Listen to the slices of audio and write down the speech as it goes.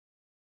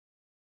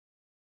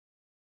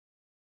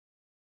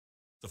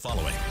The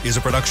following is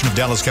a production of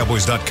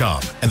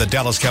DallasCowboys.com and the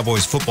Dallas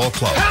Cowboys Football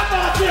Club.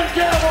 How about them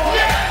Cowboys?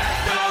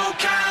 Yeah! Go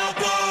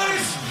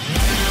Cowboys!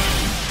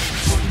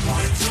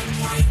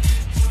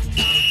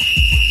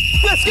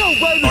 Let's go,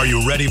 baby! Are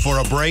you ready for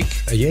a break?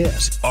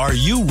 Yes. Are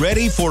you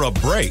ready for a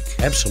break?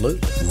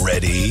 Absolutely.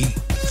 Ready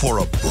for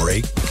a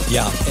break?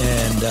 Yeah,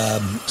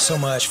 and so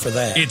much for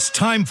that. It's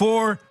time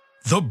for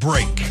The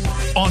Break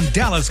on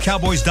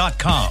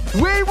DallasCowboys.com.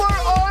 We were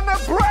on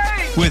the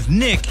break! With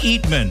Nick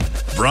Eatman,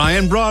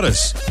 Brian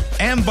Broaddus,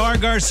 Ambar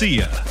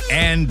Garcia,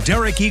 and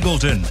Derek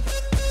Eagleton.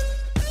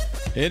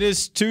 It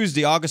is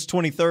Tuesday, August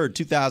 23rd,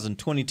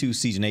 2022,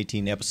 Season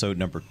 18, Episode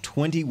number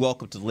 20.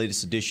 Welcome to the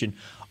latest edition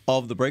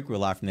of The Break. We're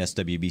live from the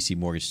SWBC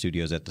Mortgage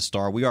Studios at the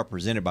Star. We are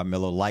presented by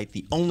Miller Lite,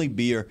 the only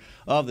beer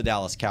of the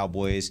Dallas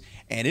Cowboys.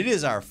 And it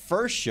is our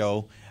first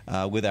show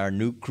with our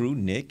new crew,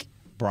 Nick,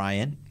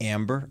 Brian,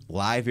 Amber,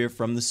 live here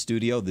from the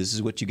studio. This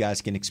is what you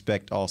guys can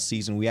expect all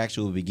season. We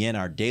actually will begin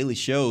our daily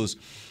shows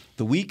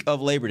the week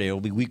of Labor Day. It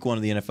will be week one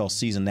of the NFL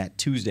season. That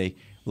Tuesday,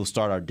 we'll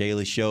start our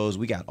daily shows.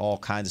 We got all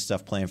kinds of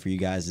stuff planned for you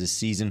guys this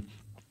season.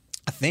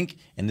 I think,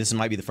 and this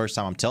might be the first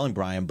time I'm telling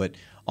Brian, but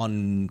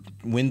on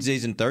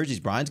Wednesdays and Thursdays,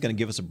 Brian's going to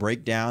give us a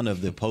breakdown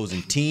of the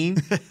opposing team.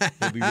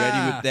 He'll be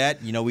ready with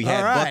that. You know, we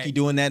had Bucky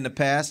doing that in the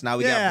past. Now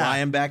we got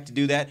Brian back to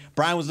do that.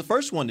 Brian was the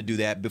first one to do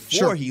that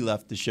before he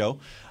left the show.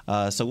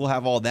 So we'll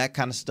have all that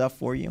kind of stuff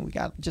for you. And we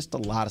got just a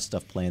lot of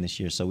stuff planned this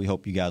year. So we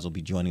hope you guys will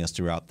be joining us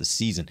throughout the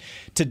season.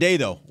 Today,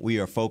 though, we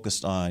are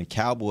focused on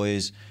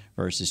Cowboys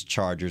versus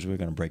Chargers. We're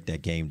going to break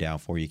that game down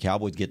for you.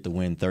 Cowboys get the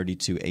win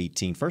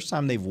 32-18. First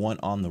time they've won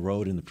on the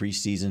road in the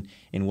preseason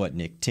in what,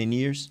 Nick, 10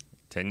 years?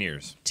 10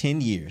 years. 10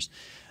 years.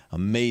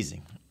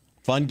 Amazing.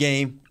 Fun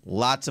game,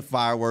 lots of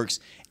fireworks,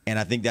 and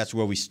I think that's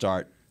where we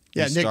start.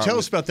 Yeah, Nick, tell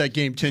us about that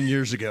game 10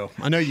 years ago.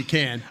 I know you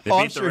can. They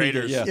beat the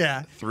Raiders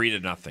 3-0.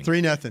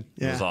 3-0.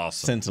 Yeah. It was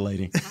awesome.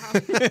 Scintillating.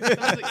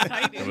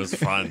 It was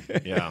fun.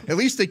 Yeah. At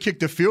least they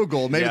kicked a field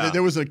goal. Maybe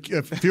there was a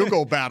field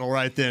goal battle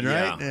right then,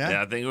 right?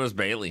 Yeah, I think it was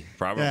Bailey,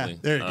 probably. Yeah,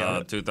 there you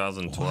go.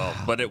 2012.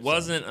 Wow. But it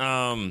wasn't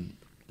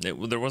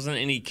there wasn't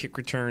any kick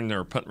return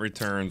or punt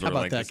returns. How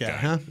about like that this guy,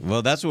 huh?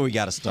 Well, that's where we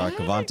got to start.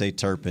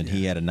 Turp,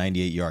 he had a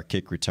 98-yard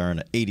kick return,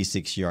 an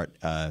 86-yard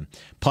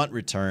punt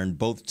return,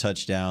 both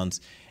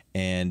touchdowns.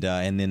 And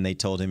then they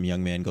told him,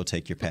 young man, go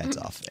take your pads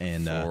off.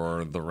 And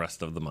for the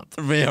rest of the month.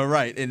 Yeah,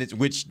 right. And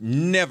which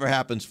never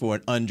happens for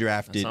an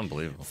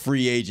undrafted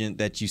free agent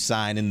that you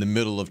sign in the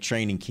middle of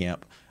training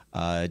camp.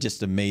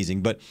 Just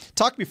amazing. But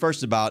talk to me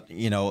first about,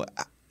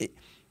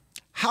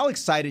 how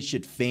excited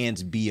should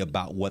fans be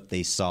about what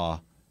they saw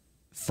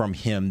from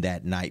him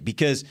that night?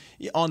 Because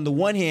on the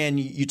one hand,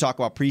 you talk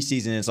about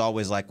preseason, it's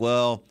always like,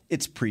 well,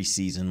 it's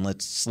preseason.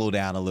 Let's slow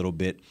down a little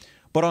bit.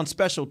 But on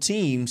special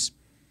teams,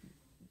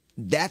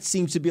 that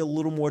seems to be a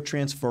little more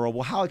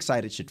transferable. How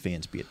excited should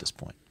fans be at this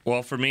point?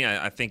 Well, for me,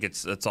 I think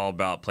it's all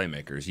about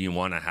playmakers. You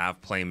want to have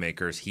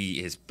playmakers.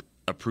 He is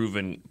a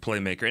proven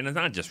playmaker, and it's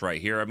not just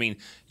right here. I mean,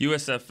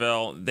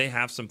 USFL, they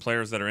have some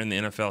players that are in the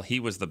NFL.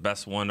 He was the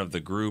best one of the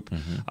group.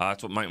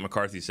 That's what Mike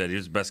McCarthy said. He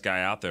was the best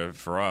guy out there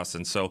for us.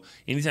 And so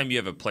anytime you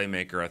have a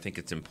playmaker, I think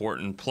it's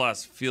important.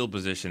 Plus, field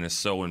position is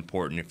so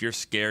important. If you're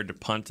scared to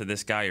punt to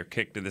this guy or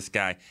kick to this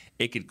guy,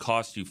 it could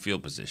cost you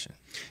field position.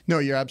 No,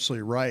 you're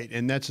absolutely right.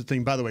 And that's the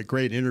thing. By the way,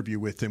 great interview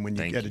with him when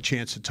you get a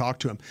chance to talk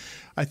to him.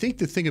 I think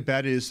the thing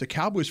about it is the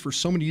Cowboys for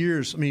so many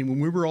years, I mean, when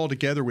we were all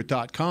together with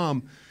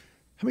 .com,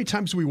 how many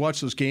times do we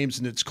watch those games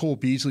and it's Cole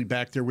Beasley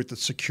back there with the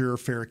secure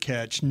fair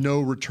catch,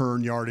 no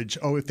return yardage?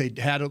 Oh, if they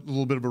had a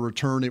little bit of a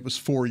return, it was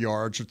 4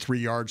 yards or 3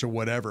 yards or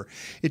whatever.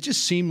 It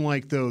just seemed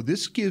like, though,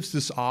 this gives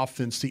this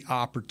offense the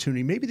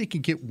opportunity. Maybe they can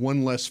get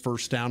one less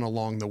first down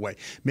along the way.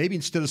 Maybe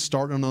instead of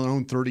starting on their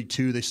own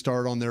 32, they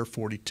start on their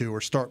 42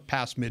 or start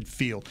past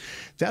midfield.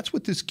 That's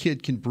what this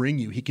kid can bring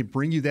you. He can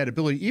bring you that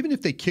ability. Even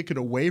if they kick it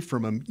away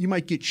from him, you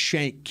might get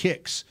shank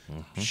kicks.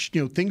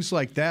 Things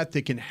like that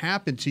can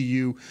happen to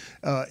you,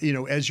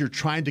 as you're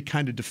trying to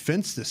kind of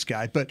defense this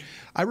guy. But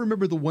I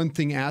remember the one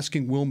thing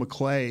asking Will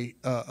McClay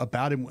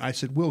about him. I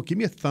said, Will, give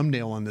me a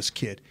thumbnail on this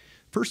kid.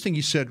 First thing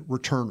he said,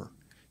 returner.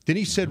 Then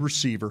he said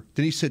receiver.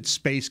 Then he said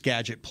space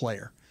gadget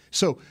player.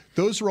 So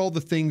those are all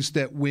the things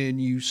that when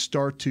you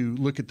start to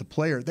look at the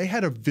player, they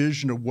had a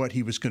vision of what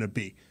he was going to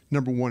be.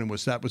 Number one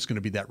was going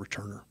to be that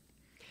returner.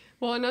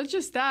 Well, not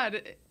just that,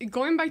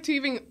 going back to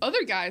even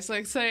other guys,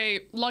 like,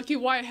 say, Lucky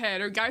Whitehead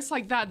or guys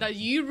like that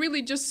you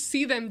really just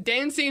see them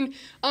dancing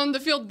on the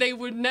field. They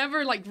would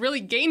never,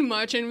 really gain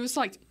much, and it was,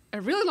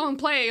 a really long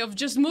play of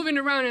just moving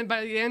around, and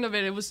by the end of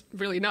it, it was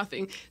really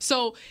nothing.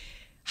 So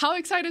how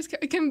excited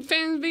can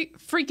fans be?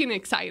 Freaking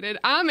excited.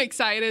 I'm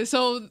excited.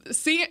 So,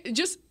 see,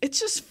 it's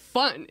just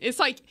fun. It's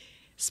like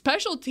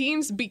special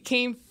teams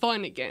became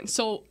fun again.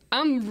 So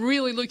I'm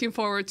really looking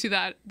forward to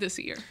that this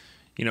year.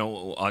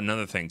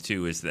 Another thing,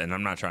 too, is that, and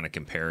I'm not trying to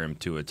compare him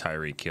to a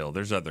Tyreek Hill.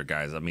 There's other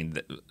guys. I mean,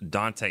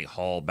 Dante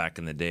Hall back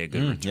in the day, a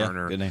good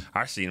returner. Good name.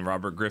 I've seen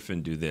Robert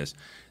Griffin do this.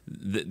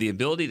 The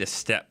ability to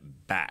step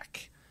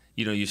back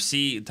You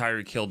see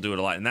Tyreek Hill do it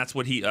a lot, and that's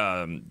what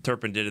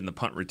Turpin did in the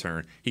punt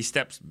return. He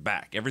steps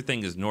back.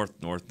 Everything is north,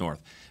 north,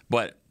 north.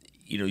 But,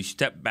 you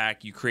step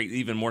back, you create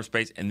even more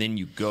space, and then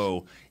you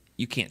go.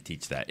 You can't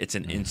teach that. It's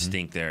an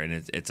instinct there, and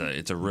it's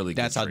a really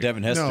good That's how trait.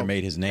 Devin Hester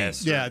made his name.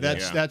 Hester. Yeah,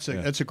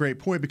 that's a great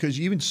point because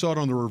you even saw it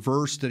on the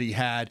reverse that he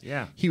had.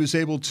 Yeah. He was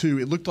able to.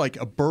 It looked like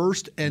a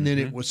burst, and then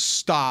it was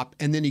stop,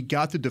 and then he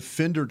got the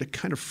defender to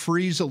kind of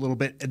freeze a little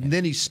bit, and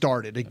then he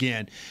started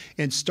again.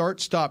 And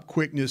start-stop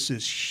quickness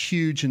is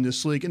huge in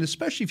this league, and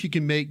especially if you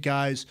can make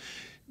guys.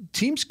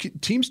 Teams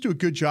do a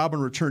good job on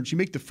returns. You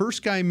make the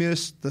first guy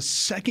miss, the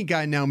second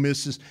guy now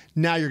misses.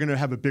 Now you're going to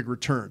have a big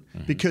return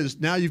because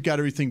now you've got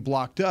everything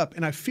blocked up.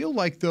 And I feel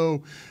like,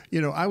 though,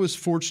 I was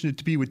fortunate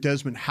to be with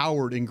Desmond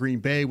Howard in Green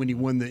Bay when he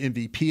won the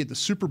MVP at the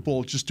Super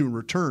Bowl just doing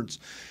returns.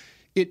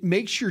 It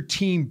makes your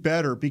team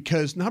better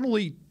because not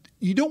only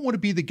you don't want to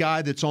be the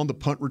guy that's on the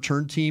punt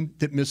return team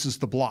that misses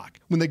the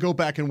block. When they go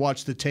back and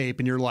watch the tape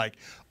and you're like,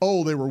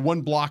 oh, they were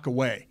one block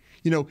away.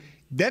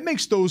 That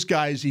makes those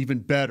guys even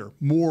better.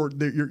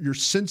 Your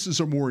senses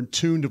are more in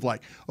tune of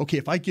like, okay,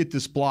 if I get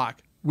this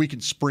block, we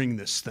can spring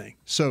this thing.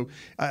 So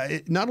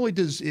not only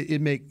does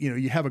it make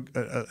you have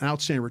an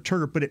outstanding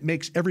returner, but it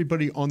makes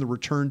everybody on the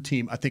return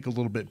team, I think, a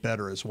little bit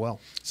better as well.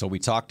 So we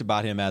talked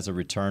about him as a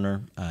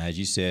returner. As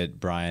you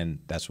said, Brian,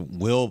 that's what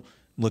Will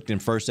looked in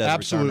first as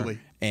a returner.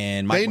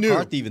 And Mike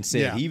McCarthy even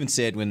said, he even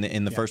said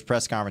in the first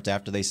press conference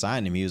after they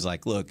signed him, he was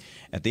like, look,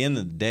 at the end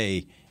of the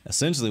day,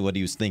 essentially what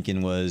he was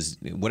thinking was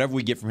whatever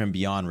we get from him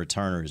beyond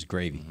returner is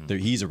gravy.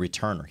 He's a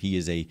returner. He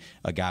is a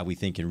guy we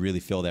think can really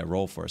fill that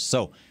role for us.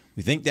 So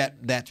we think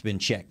that's been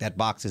checked. That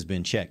box has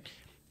been checked.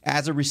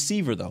 As a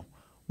receiver, though,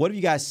 what have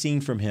you guys seen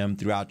from him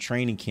throughout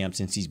training camp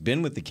since he's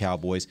been with the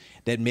Cowboys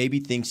that maybe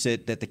thinks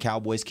that the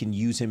Cowboys can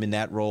use him in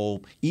that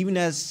role, even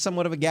as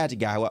somewhat of a gadget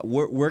guy?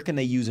 Where can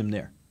they use him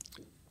there?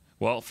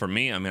 Well, for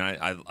me, I mean,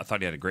 I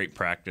thought he had a great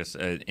practice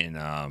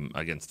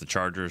against the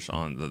Chargers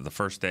on the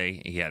first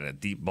day. He had a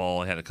deep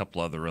ball. He had a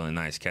couple other really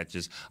nice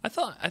catches. I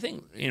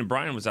think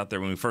Brian was out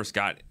there when he first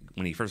got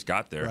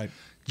there. Right.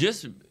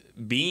 Just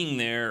being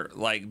there,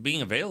 like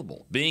being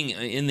available, being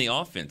in the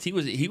offense. He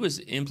was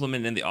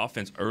implemented in the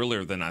offense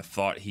earlier than I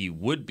thought he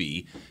would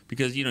be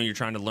because you're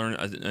trying to learn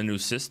a new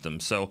system.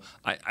 So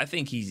I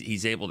think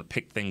he's able to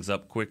pick things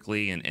up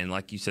quickly and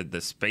like you said, the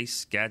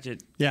space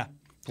gadget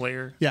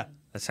player. Yeah.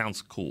 That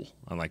sounds cool.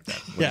 I like that.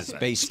 What is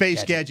that?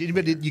 Space gadget.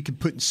 Anybody you can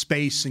put in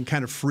space and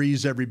kind of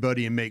freeze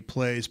everybody and make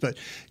plays. But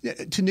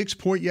to Nick's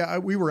point,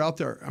 we were out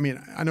there. I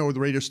mean, I know the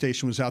radio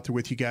station was out there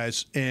with you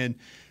guys, and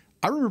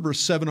I remember a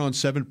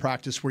 7-on-7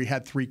 practice where he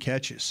had 3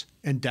 catches,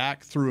 and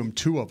Dak threw him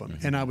 2 of them.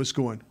 And I was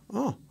going,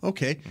 oh,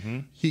 okay.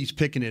 He's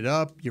picking it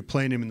up. You're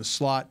playing him in the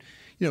slot.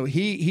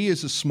 He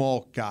is a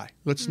small guy.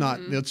 Let's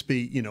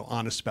be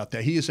honest about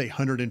that. He is a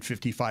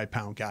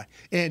 155-pound guy.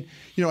 And,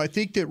 I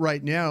think that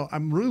right now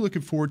I'm really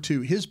looking forward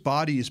to his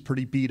body is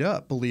pretty beat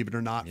up, believe it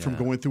or not, from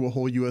going through a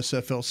whole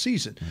USFL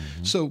season.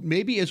 So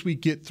maybe as we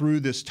get through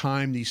this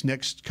time, these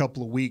next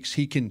couple of weeks,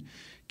 he can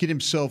get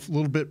himself a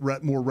little bit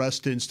more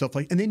rested and stuff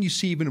and then you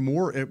see even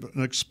more an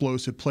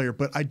explosive player.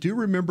 But I do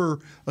remember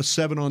a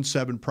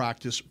 7-on-7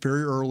 practice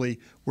very early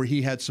where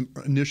he had some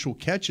initial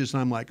catches,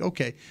 and I'm like,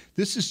 okay,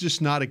 this is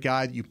just not a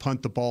guy that you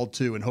punt the ball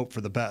to and hope for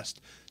the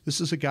best.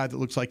 This is a guy that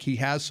looks like he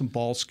has some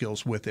ball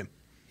skills with him.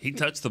 He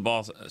touched the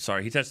ball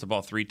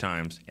 3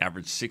 times,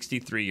 averaged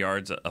 63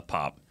 yards a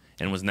pop,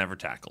 and was never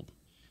tackled.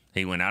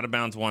 He went out of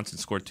bounds once and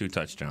scored 2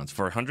 touchdowns.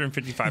 For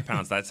 155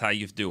 pounds, that's how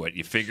you do it.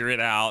 You figure it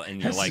out,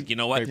 and you're like, you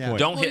know what?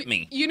 Don't hit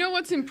me. You know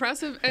what's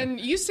impressive? And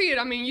you see it.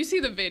 I mean, you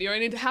see the video,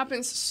 and it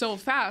happens so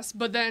fast.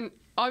 But then,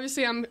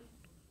 obviously,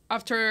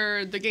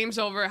 after the game's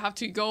over, I have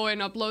to go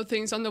and upload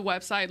things on the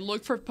website,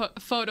 look for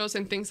photos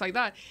and things like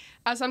that.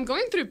 As I'm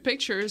going through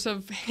pictures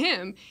of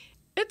him,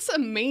 it's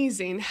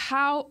amazing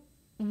how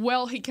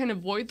well he can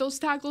avoid those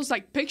tackles.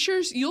 Like,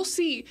 pictures, you'll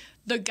see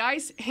the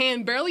guy's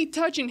hand barely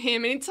touching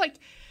him, and it's like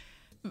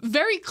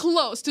very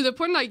close to the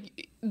point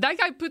like that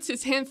guy puts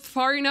his hand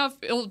far enough,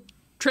 it'll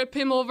trip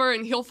him over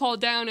and he'll fall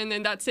down and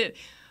then that's it.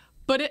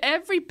 But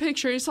every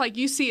picture, it's like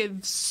you see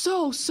it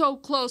so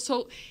close.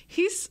 So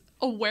his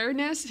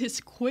awareness,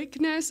 his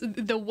quickness,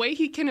 the way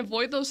he can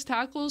avoid those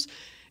tackles,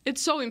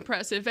 it's so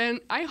impressive. And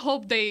I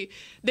hope they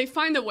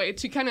find a way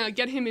to kind of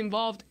get him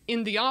involved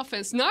in the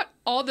offense. Not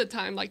all the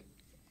time, like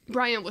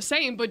Brian was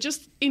saying, but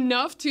just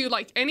enough to,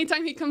 like,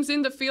 anytime he comes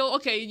in the field,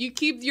 okay, you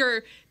keep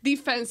your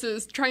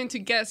defenses trying to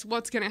guess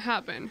what's going to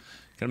happen.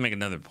 Got to make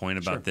another point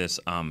about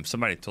this.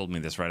 Somebody told me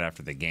this right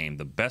after the game.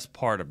 The best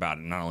part about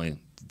it, not only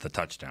the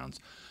touchdowns,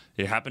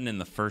 it happened in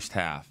the first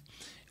half.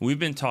 We've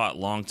been taught a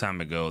long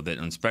time ago that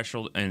in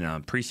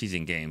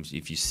preseason games,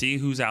 if you see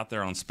who's out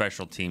there on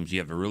special teams, you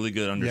have a really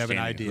good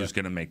understanding who's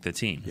going to make the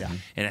team. Yeah.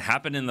 And it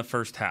happened in the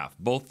first half,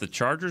 both the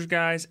Chargers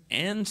guys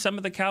and some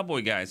of the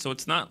Cowboy guys. So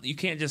it's not, you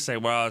can't just say,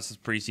 well, this is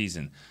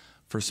preseason.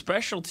 For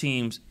special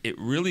teams, it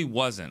really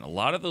wasn't. A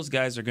lot of those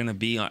guys are going to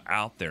be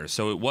out there.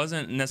 So it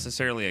wasn't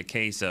necessarily a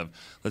case of,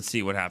 let's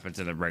see what happens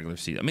in the regular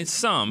season. I mean,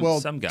 some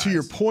guys. To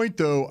your point,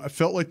 though, I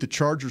felt like the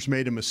Chargers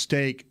made a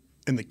mistake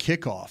and the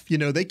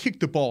kickoff. They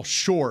kicked the ball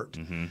short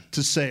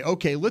to say,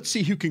 okay, let's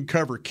see who can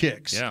cover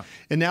kicks. Yeah.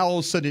 And now all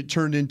of a sudden it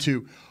turned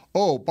into,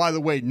 oh, by the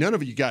way, none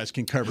of you guys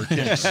can cover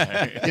kicks.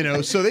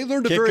 So they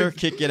learned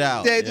kick it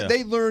out.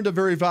 They learned a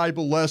very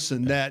valuable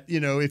lesson that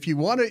if you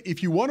want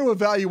to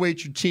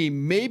evaluate your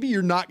team, maybe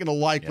you're not going to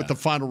like what the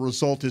final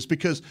result is,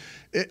 because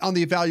on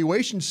the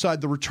evaluation side,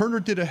 the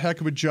returner did a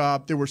heck of a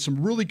job. There were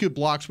some really good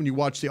blocks when you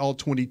watch the all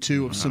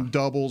 22 of some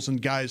doubles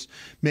and guys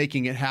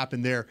making it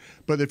happen there.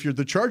 But if you're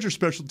the Charger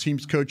special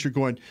teams coach, you're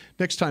going,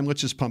 next time let's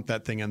just pump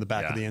that thing in the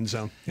back of the end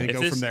zone and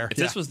go from there. If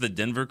this was the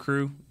Denver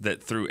crew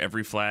that threw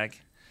every flag,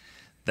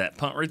 that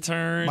punt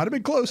return might have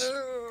been close.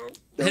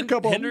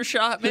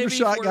 Hendershot, maybe.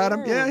 Hendershot got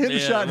him. Yeah,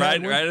 Hendershot.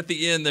 Right at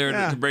the end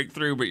there to break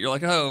through, but you're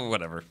like, oh,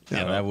 whatever.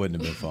 Yeah, that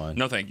wouldn't have been fun.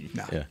 No, thank you.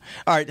 No. Yeah.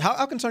 All right.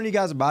 How concerned are you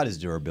guys about his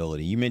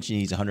durability? You mentioned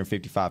he's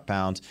 155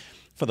 pounds.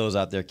 For those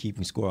out there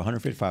keeping score,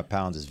 155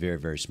 pounds is very,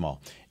 very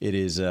small. It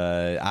is.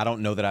 I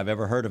don't know that I've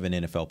ever heard of an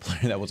NFL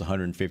player that was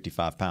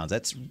 155 pounds.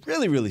 That's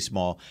really, really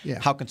small. Yeah.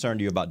 How concerned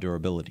are you about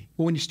durability?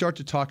 Well, when you start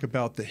to talk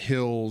about the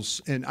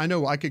hills, and I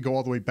know I could go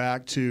all the way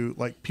back to,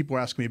 like, people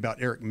ask me about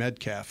Eric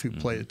Metcalf, who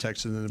played at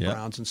Texas and the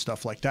Browns and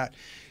stuff like that.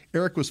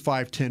 Eric was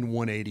 5'10",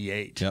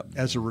 188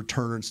 as a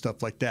returner and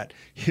stuff like that.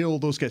 Hill,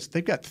 those guys,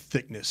 they've got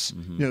thickness.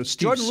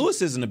 Jordan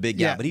Lewis isn't a big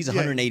guy, but he's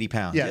 180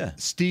 pounds. Yeah.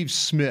 Steve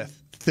Smith,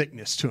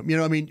 thickness to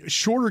him.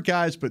 Shorter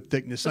guys, but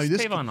thickness.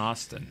 Tavon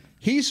Austin.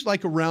 He's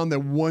like around the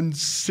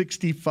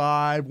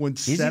 165,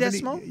 170. Is he that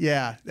small?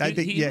 Yeah. I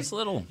think he was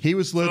little. He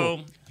was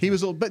little. He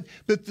was little. But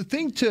the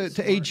thing to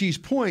AG's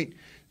point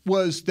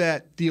was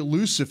that the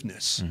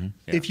elusiveness.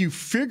 If you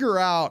figure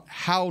out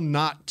how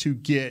not to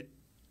get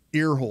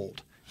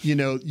earholed,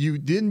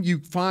 you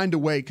find a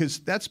way,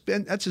 because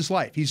that's his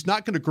life. He's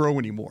not going to grow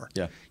anymore.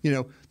 Yeah.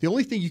 The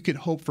only thing you could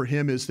hope for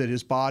him is that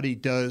his body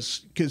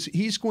does, because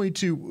he's going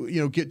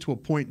to get to a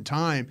point in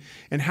time,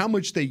 and how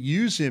much they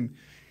use him,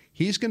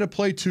 he's going to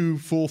play 2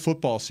 full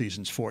football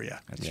seasons for you.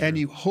 And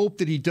you hope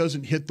that he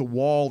doesn't hit the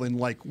wall in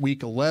like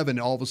week 11.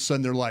 All of a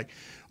sudden they're like,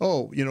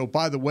 oh,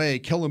 by the way,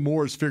 Kellen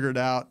Moore has figured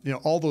out,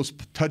 all those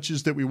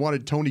touches that we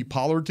wanted Tony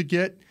Pollard to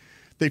get,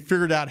 they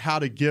figured out how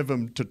to give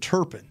them to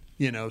Turpin.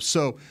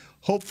 So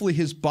hopefully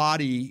his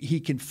body, he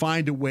can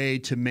find a way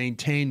to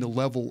maintain the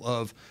level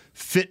of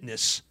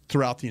fitness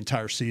throughout the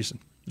entire season.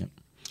 Yep.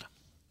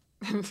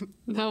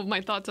 No,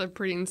 my thoughts are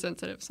pretty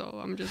insensitive, so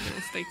I'm just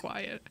going to stay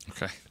quiet.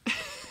 Okay.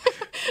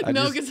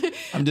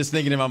 I'm just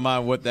thinking in my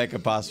mind what that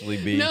could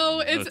possibly be.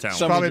 No, it's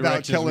probably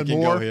about Kellen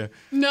Moore.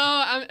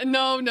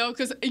 No,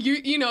 because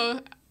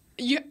you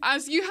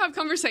as you have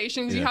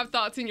conversations, you have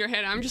thoughts in your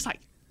head. I'm just like,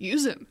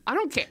 use him. I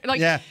don't care.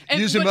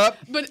 Use him up.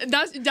 But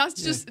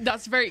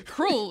that's very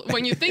cruel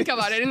when you think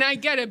about it, and I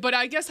get it. But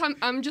I guess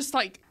I'm just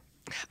like,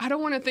 I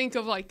don't want to think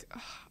of like,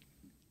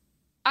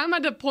 I'm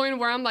at the point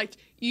where I'm like,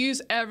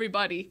 use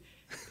everybody.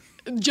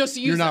 Just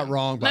use You're not them.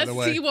 wrong, by the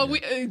way. Let's see what we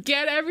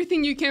get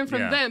everything you can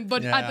from them.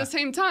 But at the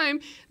same time,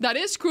 that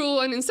is cruel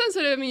and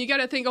insensitive, and you got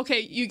to think,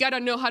 okay, you got to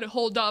know how to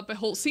hold up a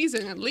whole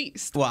season at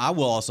least. Well, I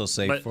will also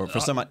say for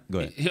somebody. Go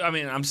ahead. I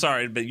mean, I'm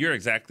sorry, but you're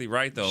exactly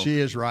right, though. She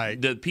is right.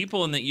 The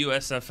people in the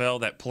USFL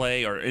that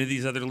play or any of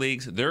these other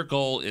leagues, their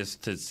goal is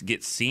to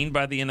get seen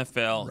by the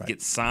NFL,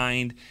 get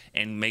signed,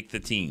 and make the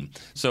team.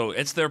 So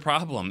it's their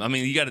problem. I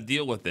mean, you got to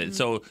deal with it. Mm-hmm.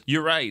 So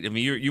you're right. I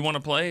mean, you want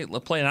to play,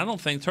 let's play. And I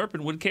don't think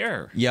Turpin would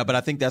care. Yeah, but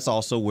I think that's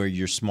also where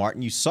you're smart,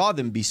 and you saw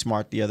them be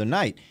smart the other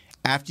night.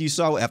 After you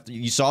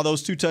saw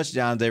those 2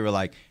 touchdowns, they were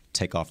like,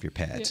 take off your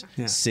pads,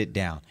 sit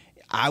down.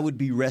 I would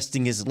be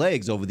resting his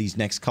legs over these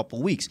next couple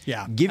of weeks.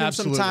 Yeah, give him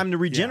some time to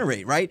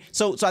regenerate, right?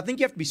 So I think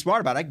you have to be smart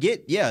about it. I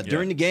get,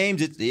 during the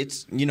games,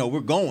 it's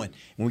we're going.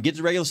 When we get to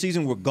the regular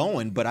season, we're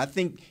going. But I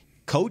think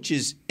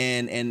coaches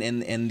and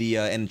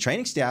the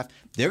training staff,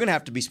 they're going to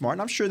have to be smart,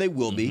 and I'm sure they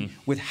will be,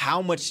 with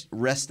how much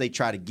rest they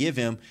try to give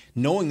him,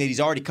 knowing that he's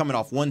already coming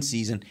off one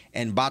season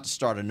and about to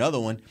start another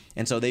one.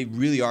 And so they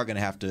really are going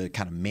to have to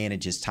kind of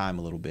manage his time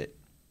a little bit.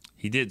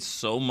 He did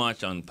so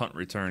much on punt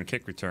return,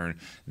 kick return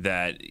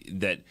that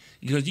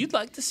because you'd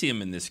like to see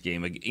him in this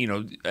game,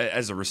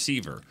 as a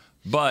receiver,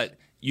 but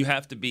you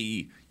have to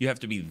be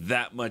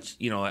that much,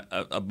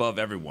 above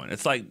everyone.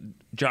 It's like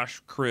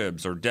Josh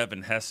Cribbs or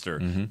Devin Hester.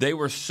 They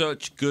were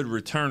such good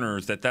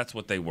returners that's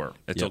what they were.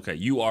 It's okay.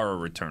 You are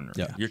a returner.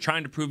 Yeah. You're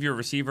trying to prove you're a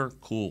receiver.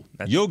 Cool.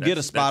 You'll get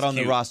a spot on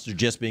the roster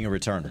just being a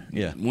returner.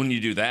 Yeah. When you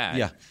do that.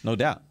 Yeah, no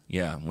doubt.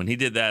 Yeah. When he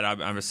did that,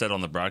 I said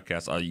on the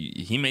broadcast,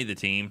 he made the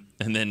team,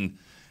 and then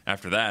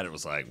after that, it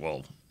was like,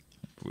 well,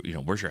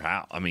 where's your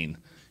house? I mean,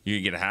 you're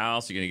going to get a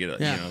house, you're going to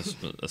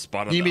get a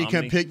spot on the Omni.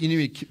 You need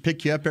me to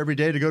pick you up every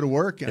day to go to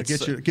work, get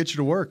you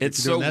to work.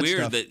 It's so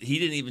weird that he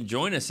didn't even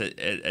join us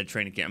at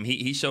training camp.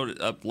 He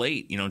showed up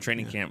late.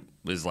 Training camp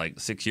was like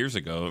 6 years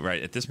ago,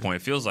 right? At this point,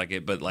 it feels like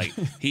it, but like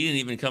he didn't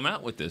even come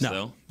out with this,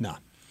 though. No.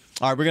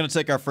 All right, we're going to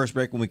take our first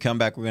break. When we come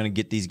back, we're going to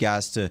get these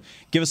guys to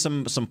give us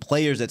some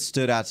players that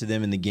stood out to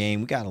them in the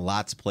game. We got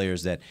lots of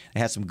players that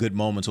had some good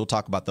moments. We'll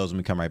talk about those when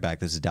we come right back.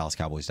 This is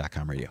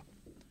DallasCowboys.com radio.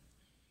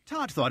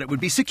 Todd thought it would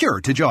be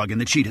secure to jog in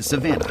the cheetah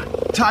savanna.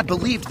 Todd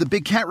believed the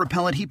big cat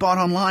repellent he bought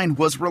online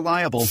was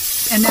reliable.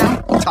 And now,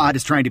 Todd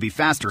is trying to be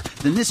faster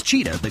than this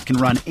cheetah that can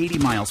run 80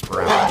 miles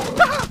per hour.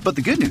 But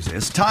the good news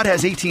is, Todd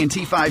has AT&T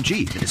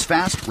 5G that is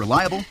fast,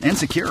 reliable, and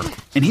secure.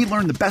 And he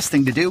learned the best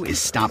thing to do is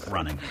stop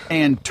running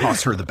and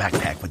toss her the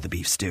backpack with the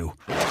beef stew.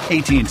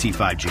 AT&T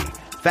 5G.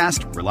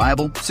 Fast,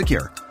 reliable,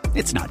 secure.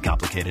 It's not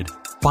complicated.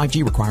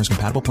 5G requires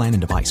compatible plan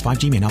and device.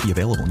 5G may not be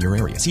available in your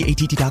area. See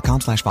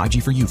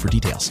att.com/5G for you for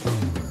details.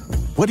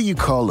 What do you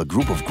call a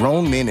group of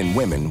grown men and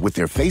women with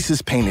their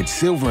faces painted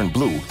silver and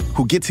blue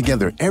who get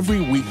together every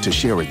week to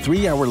share a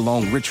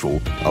 3-hour-long ritual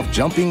of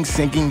jumping,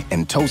 singing,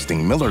 and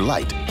toasting Miller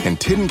Lite and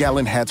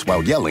 10-gallon hats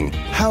while yelling,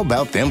 "How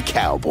about them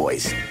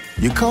Cowboys?"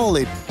 You call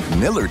it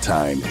Miller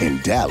Time in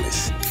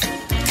Dallas.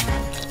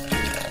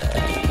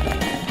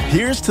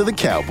 Here's to the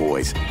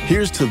Cowboys.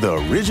 Here's to the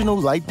original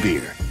light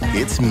beer.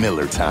 It's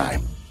Miller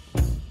Time.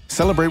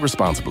 Celebrate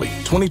responsibly.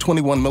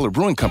 2021 Miller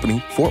Brewing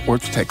Company, Fort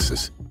Worth,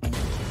 Texas.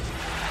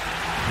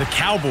 The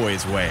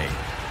Cowboys way,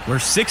 where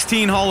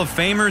 16 Hall of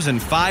Famers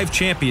and 5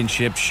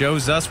 championships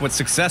shows us what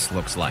success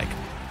looks like.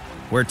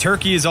 Where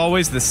turkey is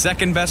always the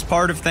second best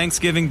part of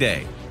Thanksgiving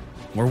Day.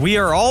 Where we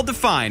are all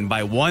defined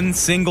by one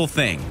single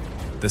thing,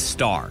 the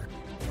star.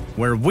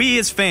 Where we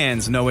as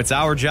fans know it's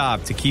our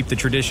job to keep the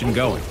tradition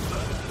going.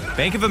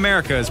 Bank of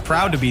America is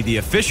proud to be the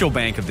official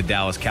bank of the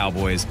Dallas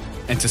Cowboys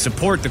and to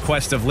support the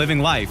quest of living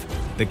life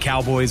the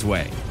Cowboys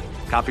way.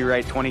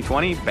 Copyright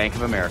 2020, Bank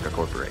of America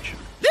Corporation.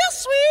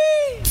 This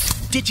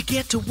sweet! Did you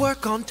get to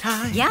work on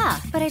time? Yeah,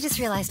 but I just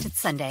realized it's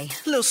Sunday.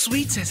 Little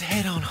Sweet says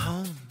head on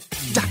home.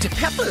 Dr.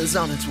 Pepper's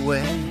on its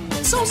way.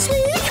 So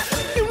sweet,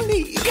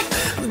 unique.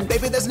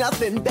 Baby, there's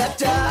nothing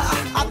better.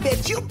 I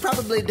bet you've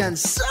probably done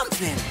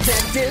something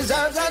that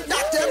deserves a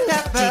Dr.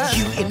 Pepper. Did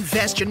you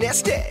invest your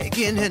nest egg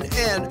in an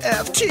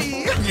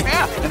NFT?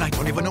 Yeah, and I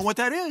don't even know what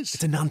that is.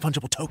 It's a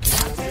non-fungible token.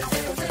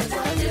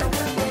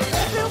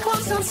 Everyone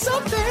wants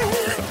something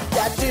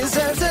that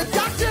deserves a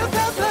Dr.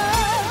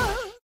 Pepper.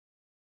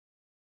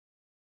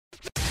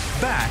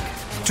 Back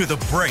to the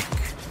break.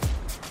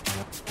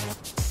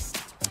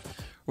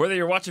 Whether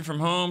you're watching from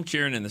home,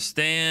 cheering in the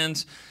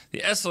stands,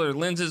 the Essilor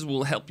lenses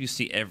will help you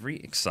see every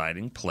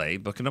exciting play.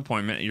 Book an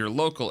appointment at your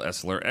local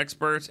Essilor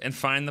experts and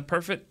find the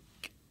perfect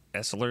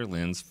Essilor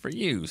lens for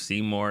you.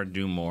 See more,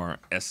 do more,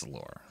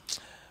 Essilor.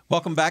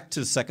 Welcome back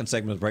to the second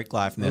segment of the Break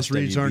Live from Those SWBC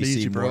reads aren't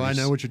easy, bro. Mortgage.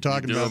 I know what you're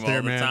talking about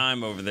there, man. All the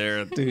time over there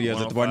at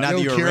Studios at the 105. bar. Now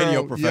that you're a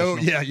radio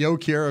professional. Yo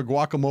Quiero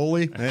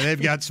guacamole. And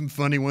they've got some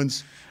funny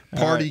ones.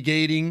 Party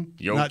gating.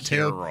 Yo not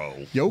Quiero.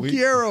 terrible. Yo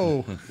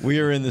Quiero. We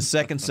are in the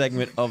second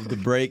segment of the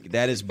break.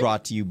 That is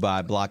brought to you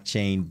by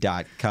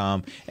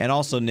blockchain.com. And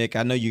also, Nick,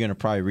 I know you're going to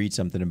probably read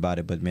something about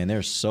it, but man,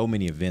 there's so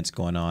many events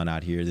going on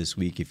out here this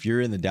week. If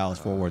you're in the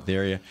Dallas-Fort Worth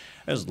area,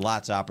 there's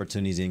lots of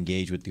opportunities to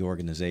engage with the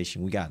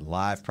organization. We got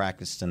live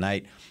practice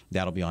tonight.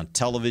 That'll be on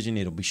television.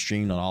 It'll be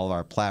streamed on all of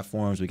our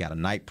platforms. We got a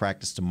night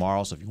practice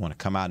tomorrow, so if you want to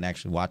come out and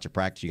actually watch a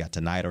practice, you got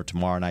tonight or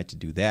tomorrow night to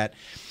do that.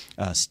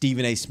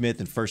 Stephen A. Smith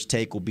and First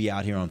Take will be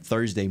out here on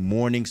Thursday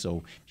morning,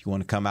 so if you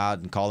want to come out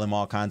and call them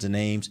all kinds of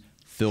names,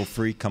 feel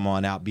free. Come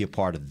on out, be a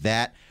part of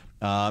that.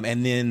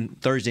 And then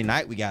Thursday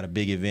night, we got a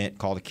big event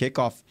called a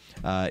Kickoff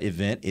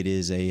event. It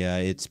is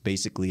it's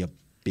basically a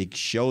big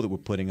show that we're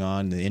putting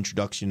on, the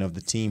introduction of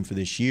the team for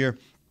this year.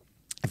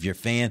 If you're a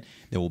fan,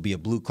 there will be a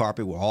blue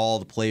carpet where all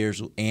the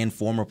players and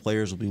former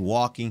players will be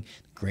walking.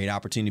 Great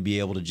opportunity to be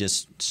able to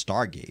just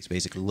stargaze,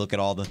 basically look at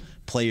all the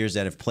players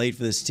that have played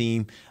for this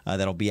team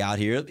that'll be out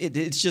here.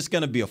 It's just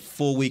going to be a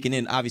full week. And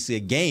then obviously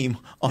a game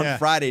on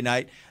Friday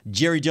night,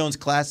 Jerry Jones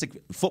Classic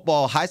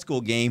football high school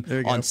game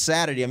on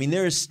Saturday. I mean,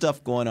 there is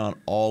stuff going on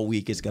all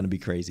week. It's going to be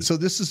crazy. So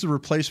this is the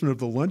replacement of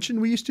the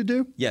luncheon we used to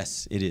do?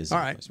 Yes, it is. All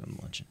right. Replacement of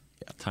the luncheon.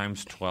 Yeah.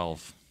 Times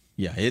 12.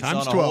 Yeah, it's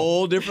Times on 12. a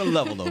whole different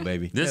level, though,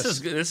 baby. This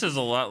is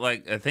a lot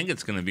like, I think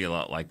it's going to be a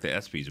lot like the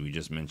ESPYs we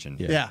just mentioned.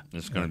 Yeah.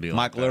 It's going to be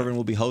Michael Irvin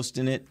will be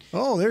hosting it.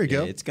 Oh, there you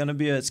go. It's going to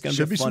be a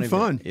Should be fun some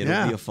fun. event.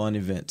 It'll be a fun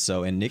event.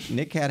 So, and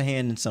Nick had a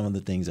hand in some of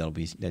the things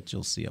that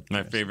you'll see up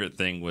there. My favorite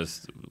thing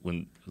was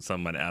when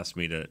someone asked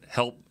me to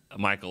help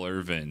Michael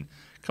Irvin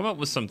come up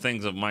with some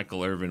things that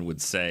Michael Irvin would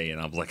say,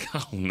 and I was like,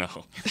 oh,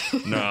 no,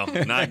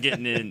 not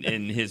getting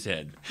in his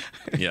head.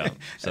 Yeah.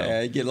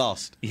 So get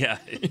lost. Yeah.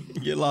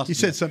 Get lost. He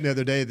said something the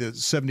other day that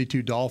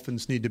 72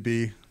 Dolphins need to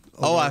be.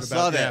 Oh, I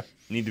saw that.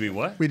 Need to be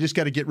what? We just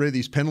got to get rid of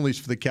these penalties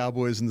for the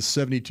Cowboys, and the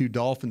 72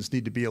 Dolphins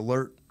need to be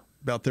alert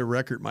about their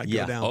record might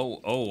go down.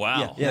 Oh,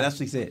 wow. Yeah, that's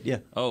what he said. Yeah.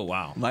 Oh,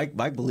 wow. Mike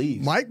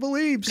believes. Mike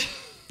believes.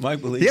 Mike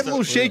believes. He had a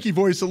little shaky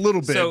voice a little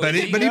bit, but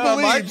he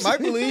believes. Mike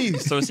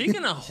believes. So is he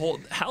going to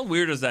hold? How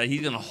weird is that? He's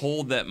going to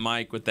hold that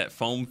mic with that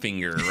foam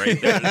finger right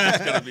there.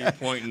 That's going to be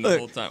pointing the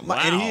whole time. Wow.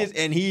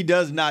 And he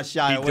does not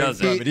shy away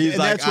from it. He's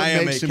like, I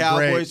am a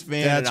Cowboys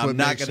fan, and I'm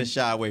not going to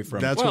shy away from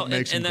it. That's what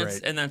makes him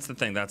great. And that's the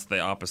thing. That's the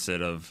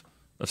opposite of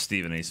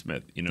Stephen A.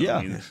 Smith. You know, Yeah.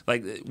 I mean,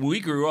 like when we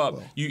grew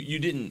up, you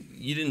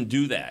didn't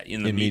do that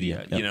in the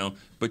media. Yep. You know,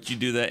 but you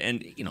do that,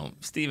 and you know,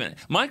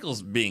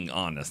 Michael's being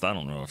honest. I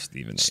don't know if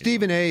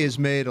Stephen A. has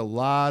made a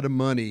lot of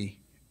money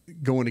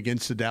going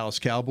against the Dallas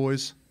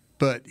Cowboys,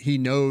 but he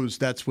knows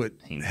that's what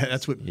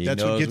gets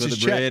his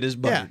check. Bread is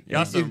buttered. You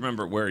also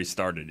remember where he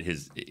started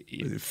his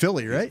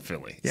Philly, right?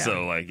 Philly. Yeah.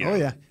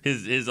 So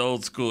his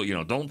old school,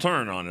 don't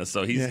turn on us.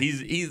 So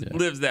he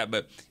lives that,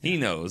 but he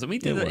knows. I mean,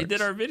 he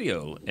did our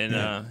video,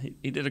 and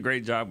he did a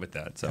great job with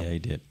that. So yeah, he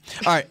did.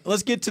 All right,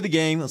 let's get to the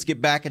game. Let's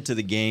get back into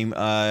the game.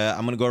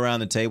 I'm going to go around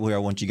the table here. I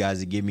want you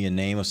guys to give me a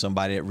name of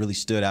somebody that really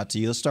stood out to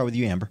you. Let's start with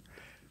you, Amber.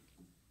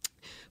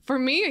 For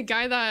me, a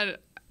guy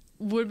that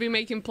would be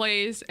making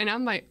plays, and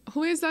I'm like,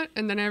 who is that?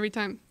 And then every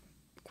time,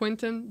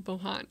 Quinton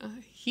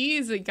Bohanna. He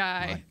is a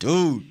guy. My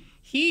dude.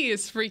 He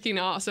is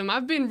freaking awesome.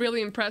 I've been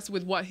really impressed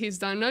with what he's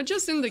done, not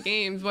just in the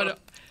games, but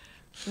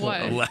what?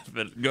 I'm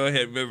laughing. Go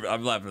ahead. Remember,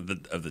 I'm laughing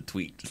at the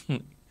tweet.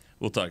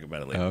 We'll talk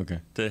about it later. Okay.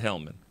 To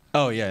Hellman.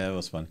 Oh, yeah, that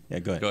was fun. Yeah,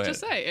 go ahead.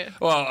 Just say it.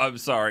 Well, I'm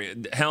sorry.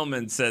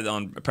 Hellman said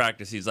on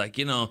practice, he's like,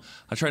 I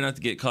try not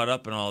to get caught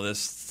up in all this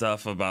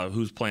stuff about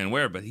who's playing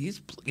where, but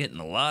he's getting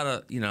a lot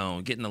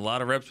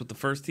of reps with the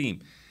first team.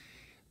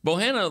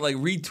 Bohanna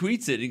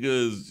retweets it. He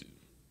goes,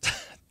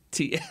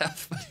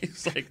 TF.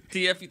 He's like,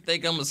 TF, you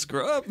think I'm a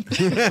scrub?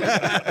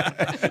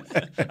 I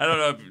don't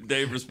know if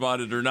Dave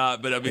responded or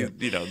not, but I mean,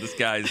 this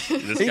guy's. He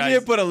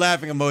did put a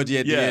laughing emoji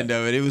at the end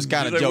of it. It was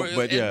kind of joke,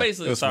 but yeah.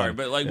 Basically, sorry,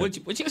 but what'd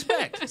you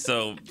expect?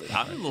 So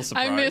I'm a little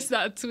surprised. I missed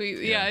that tweet.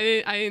 Yeah,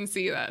 I didn't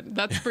see that.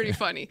 That's pretty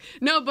funny.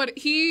 No, but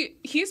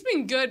he's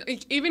been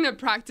good, even at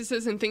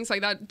practices and things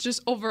like that,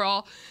 just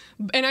overall.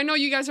 And I know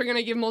you guys are going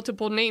to give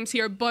multiple names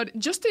here, but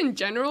just in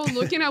general,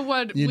 looking at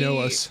what know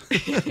us.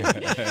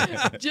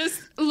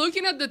 Just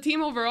looking at the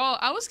team overall,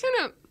 I was kind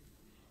of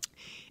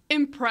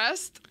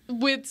impressed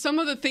with some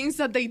of the things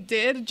that they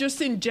did just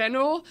in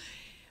general.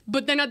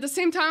 But then at the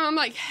same time,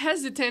 I'm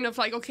hesitant of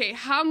okay,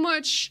 how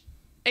much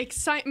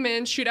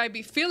excitement should I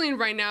be feeling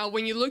right now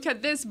when you look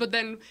at this? But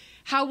then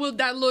how will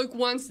that look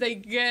once they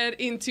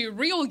get into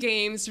real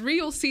games,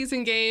 real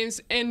season games,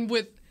 and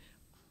with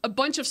a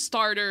bunch of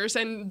starters,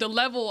 and the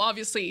level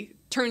obviously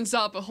turns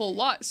up a whole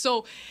lot.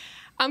 So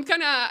I'm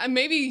kind of,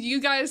 maybe you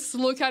guys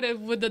look at it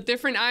with a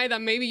different eye, that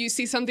maybe you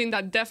see something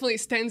that definitely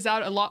stands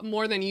out a lot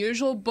more than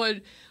usual. But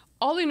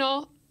all in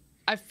all,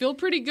 I feel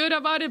pretty good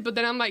about it. But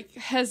then I'm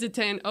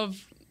hesitant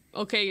of,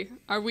 okay,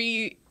 are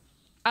we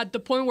at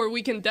the point where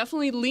we can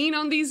definitely lean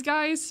on these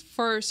guys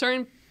for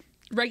certain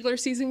regular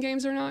season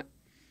games or not?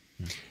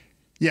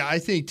 Yeah, I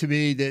think to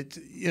me that,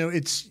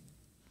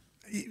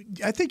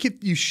 I think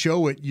if you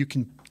show it, you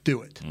can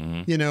do it.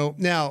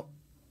 Mm-hmm. Now,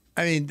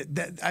 I mean,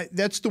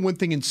 that's the one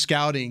thing in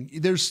scouting.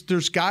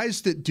 There's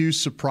guys that do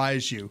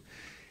surprise you.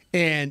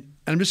 And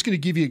I'm just going to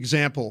give you an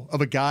example of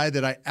a guy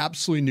that I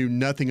absolutely knew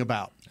nothing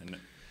about.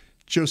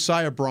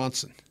 Josiah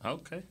Bronson.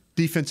 Okay.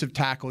 Defensive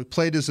tackle. He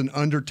played as an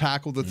under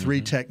tackle, the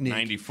 3 technique.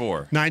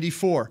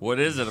 94. What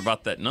is it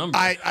about that number?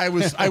 I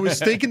was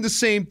thinking the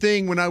same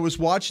thing when I was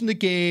watching the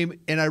game,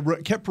 and I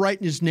kept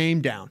writing his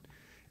name down.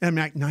 And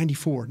I'm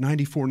 94. And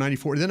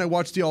then I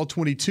watched the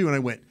All-22, and I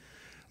went,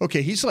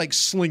 okay, he's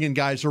slinging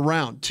guys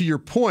around. To your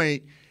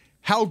point,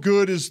 how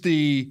good is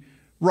the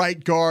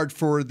right guard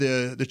for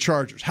the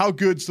Chargers? How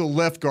good's the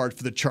left guard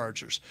for the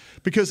Chargers?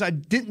 Because I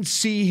didn't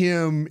see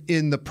him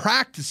in the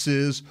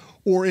practices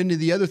or into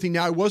the other thing.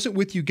 Now, I wasn't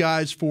with you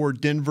guys for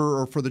Denver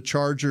or for the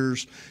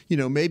Chargers.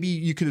 Maybe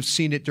you could have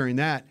seen it during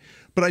that.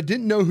 But I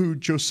didn't know who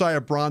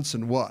Josiah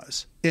Bronson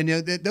was. And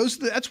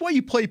that's why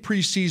you play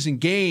preseason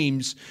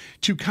games,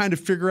 to kind of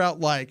figure out,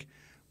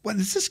 what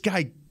is this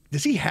guy?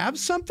 Does he have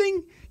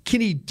something? Can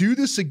he do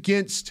this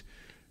against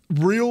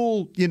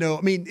real,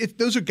 if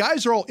those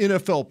guys are all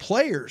NFL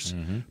players,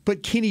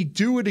 but can he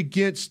do it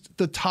against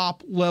the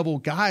top level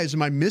guys?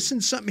 Am I missing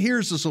something here?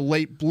 Is this a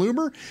late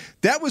bloomer?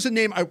 That was a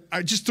name,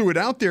 I just threw it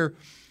out there.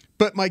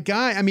 But my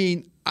guy,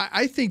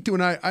 I think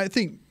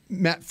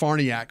Matt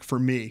Farniak for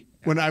me,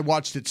 when I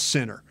watched at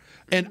center.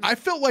 And I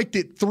felt like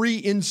that 3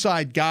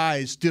 inside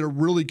guys did a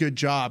really good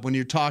job when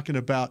you're talking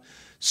about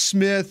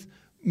Smith,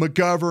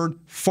 McGovern,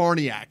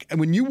 Farniak. And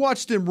when you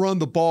watched them run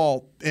the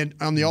ball and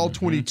on the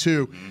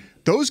All-22,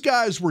 those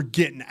guys were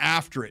getting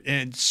after it.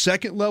 And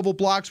second-level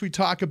blocks we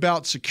talk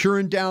about,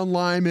 securing down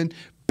linemen,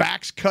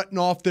 backs cutting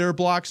off their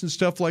blocks and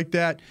stuff like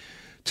that,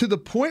 to the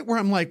point where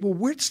I'm like, well,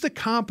 where's the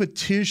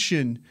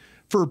competition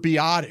for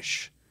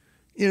Biotish?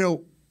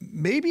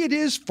 Maybe it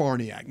is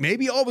Farniak.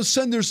 Maybe all of a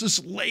sudden there's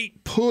this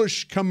late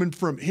push coming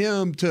from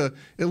him to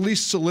at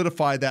least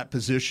solidify that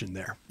position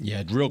there.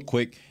 Yeah, real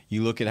quick,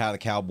 you look at how the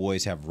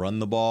Cowboys have run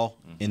the ball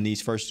in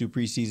these first 2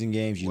 preseason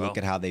games. You look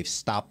at how they've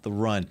stopped the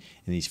run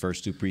in these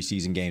first 2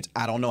 preseason games.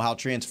 I don't know how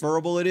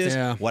transferable it is.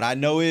 Yeah. What I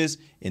know is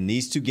in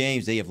these 2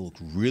 games, they have looked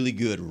really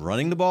good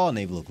running the ball, and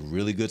they've looked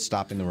really good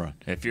stopping the run.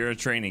 If you're at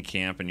training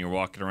camp and you're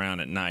walking around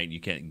at night, you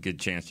get a good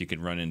chance you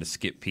could run into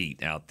Skip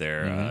Pete out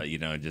there,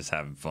 just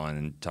having fun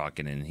and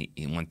talking.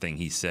 And one thing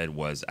he said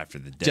was after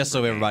the Denver just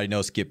so everybody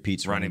knows, Skip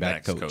Pete's running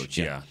back coach.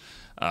 Yeah.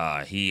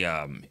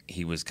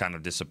 He was kind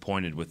of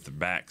disappointed with the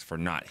backs for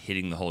not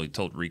hitting the hole. He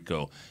told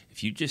Rico,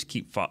 if you just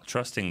keep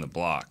trusting the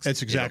blocks,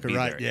 that's exactly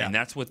right. There. Yeah. And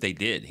that's what they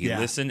did. He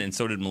listened, and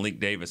so did Malik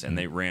Davis, and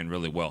they ran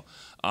really well.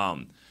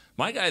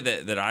 My guy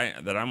that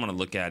I'm going to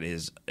look at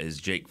is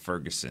Jake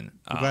Ferguson.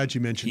 I'm glad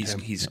you mentioned him.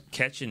 He's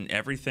catching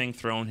everything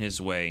thrown his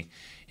way.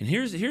 And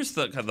here's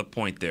the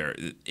point there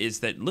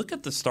is that look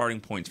at the starting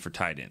points for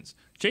tight ends.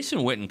 Jason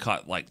Witten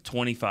caught like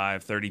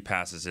 25, 30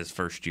 passes his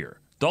first year.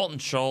 Dalton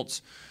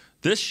Schultz,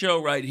 this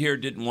show right here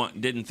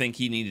didn't think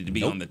he needed to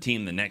be on the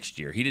team the next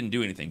year. He didn't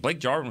do anything. Blake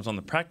Jarwin was on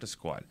the practice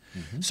squad.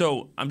 Mm-hmm.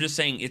 So I'm just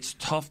saying it's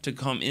tough to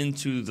come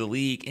into the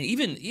league. And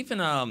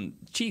even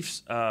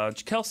Chiefs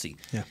Kelsey,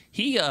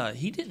 he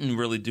didn't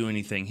really do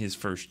anything his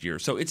first year.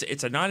 So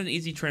it's not an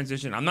easy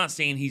transition. I'm not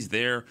saying he's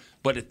there,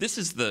 but if this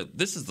is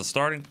the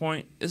starting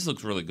point, this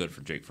looks really good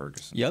for Jake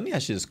Ferguson. Yeah, let me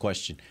ask you this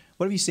question.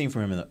 What have you seen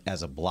from him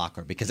as a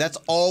blocker? Because that's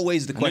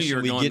always the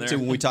question we get to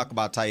when we talk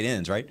about tight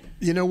ends, right?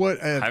 You know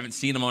what? I haven't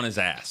seen him on his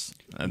ass.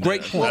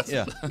 Great point.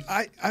 Yeah.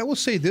 I will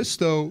say this,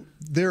 though.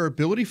 Their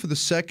ability for the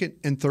second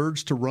and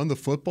thirds to run the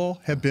football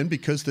have been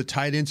because the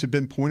tight ends have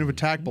been point of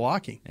attack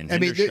blocking. And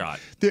Hendershot.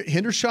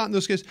 Hendershot and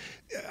those guys.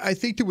 I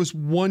think there was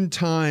one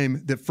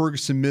time that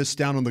Ferguson missed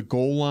down on the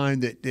goal line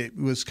that it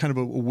was kind of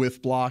a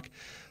whiff block.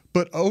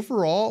 But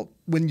overall,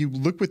 when you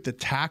look with the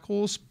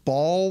tackles,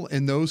 Ball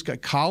and those guys,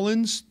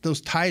 Collins,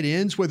 those tight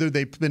ends, whether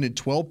they've been in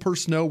 12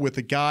 personnel with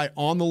a guy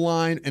on the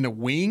line and a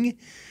wing,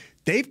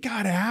 they've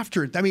got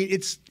after it. I mean,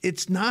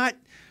 it's not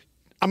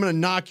I'm going to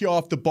knock you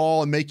off the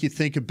ball and make you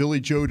think of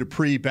Billy Joe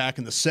Dupree back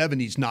in the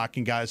 70s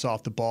knocking guys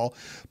off the ball.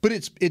 But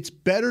it's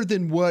better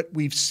than what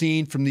we've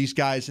seen from these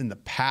guys in the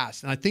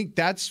past. And I think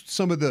that's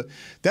some of the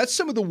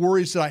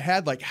worries that I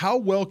had, like how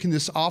well can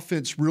this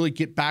offense really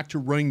get back to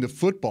running the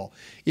football?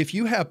 If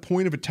you have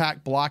point of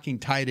attack blocking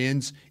tight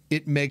ends,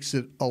 it makes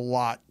it a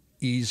lot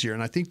easier.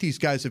 And I think these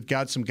guys have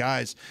got some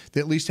guys that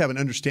at least have an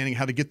understanding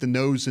how to get the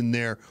nose in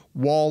there,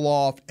 wall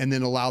off, and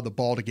then allow the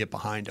ball to get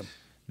behind them.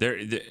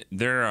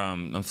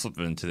 I'm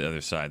flipping to the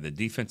other side. The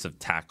defensive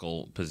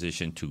tackle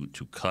position to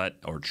cut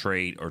or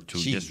trade or to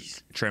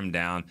just trim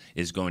down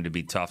is going to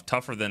be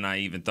tougher than I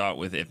even thought.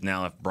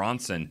 If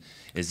Bronson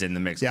is in the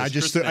mix. Yeah,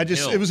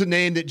 it was a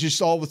name that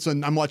just all of a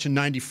sudden I'm watching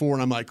 94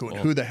 and I'm like,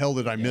 who the hell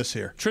did I miss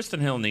here? Tristan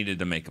Hill needed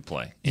to make a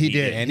play. He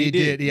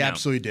did. He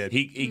absolutely did.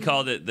 He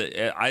called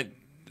it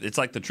it's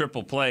like the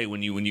triple play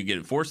when you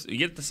get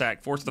the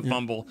sack, force the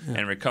fumble,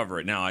 and recover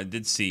it. Now I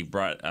did see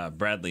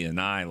Bradley and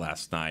I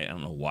last night. I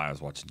don't know why I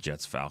was watching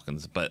Jets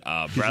Falcons, but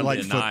Bradley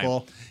and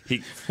I, he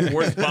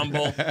forced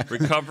fumble,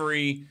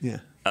 recovery,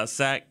 a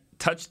sack,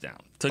 touchdown,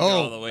 took it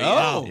all the way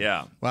out.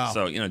 Yeah, wow.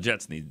 So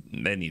Jets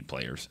need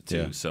players too.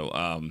 Yeah.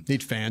 So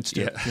need fans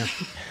too.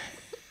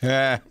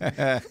 Yeah.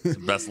 It's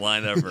the best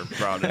line ever.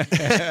 Proud of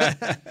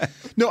it.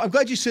 No, I'm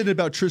glad you said it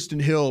about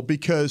Tristan Hill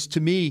because to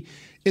me,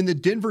 in the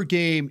Denver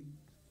game,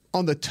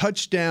 on the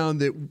touchdown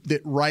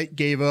that Wright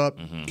gave up,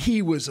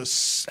 he was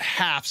a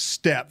half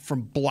step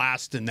from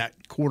blasting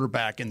that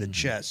quarterback in the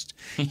chest.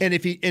 And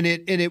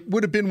it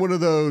would have been one of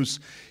those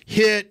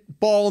hit,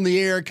 ball in the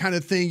air kind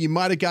of thing. You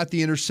might have got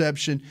the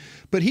interception,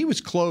 but he was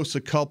close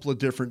a couple of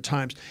different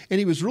times. And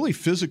he was really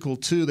physical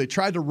too. They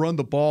tried to run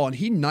the ball and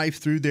he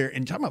knifed through there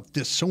and talking about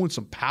just showing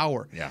some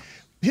power. Yeah.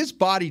 His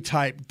body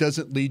type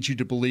doesn't lead you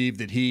to believe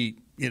that he,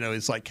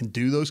 is like can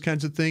do those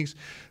kinds of things.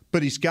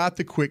 But he's got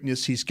the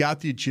quickness, he's got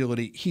the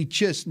agility. He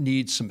just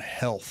needs some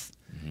health.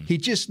 He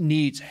just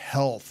needs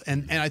health,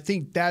 and I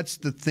think that's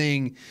the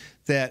thing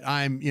that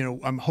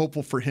I'm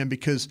hopeful for him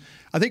because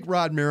I think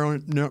Rod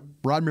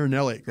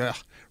Marinelli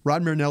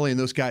and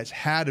those guys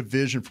had a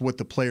vision for what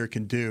the player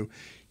can do.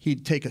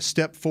 He'd take a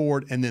step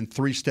forward and then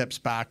 3 steps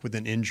back with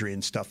an injury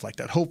and stuff like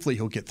that. Hopefully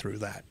he'll get through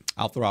that.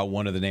 I'll throw out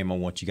one other name I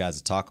want you guys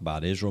to talk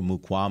about, Israel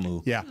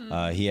Mukuamu.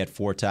 Yeah. He had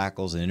 4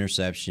 tackles, an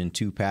interception,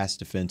 2 pass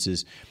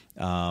defenses,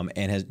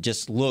 and has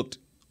just looked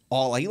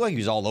like he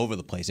was all over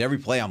the place. Every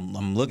play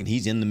I'm looking,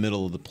 he's in the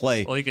middle of the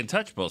play. Well, he can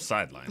touch both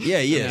sidelines. Yeah,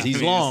 he is.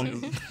 He's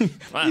long.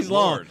 He's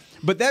long.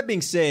 But that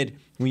being said,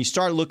 when you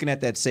start looking at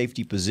that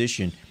safety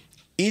position,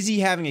 is he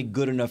having a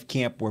good enough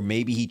camp where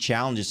maybe he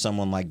challenges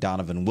someone like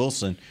Donovan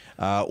Wilson,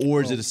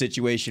 or is it a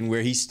situation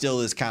where he still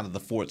is kind of the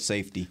 4th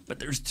safety? But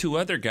there's 2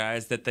 other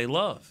guys that they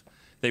love.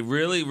 They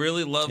really,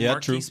 really love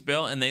Marquise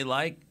Bell, and they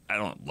like –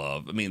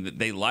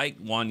 they like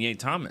Wanye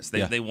Thomas.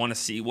 They want to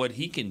see what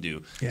he can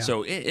do. Yeah.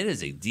 So it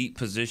is a deep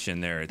position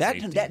there at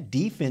safety. That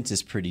defense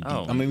is pretty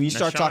deep. When you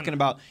start talking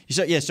about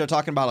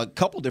a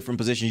couple different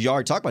positions, you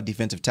already talk about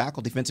defensive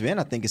tackle, defensive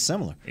end, I think is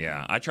similar.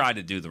 Yeah, I tried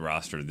to do the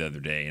roster the other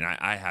day, and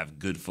I have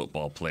good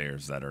football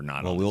players that are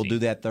not on the we'll team. do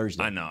that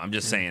Thursday. I know. I'm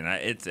just saying,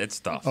 it's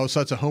tough. Oh,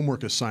 so that's a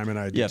homework assignment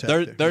I did.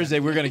 Yeah,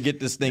 Thursday we're going to get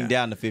this thing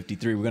down to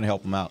 53. We're going to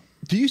help them out.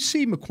 Do you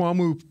see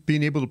Mukuamu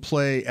being able to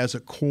play as a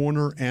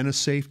corner and a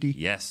safety?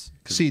 Yes.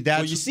 You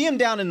see him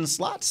down in the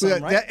slot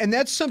some, right? And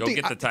that's something.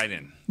 Go get the tight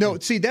end. No,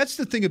 see, that's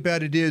the thing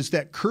about it is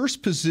that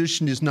cursed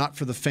position is not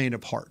for the faint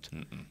of heart.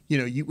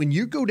 When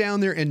you go down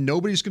there and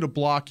nobody's going to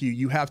block you,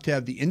 you have to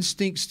have the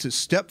instincts to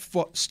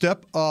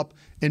step up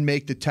and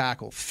make the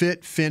tackle,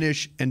 fit,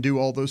 finish, and do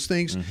all those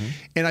things.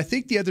 And I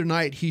think the other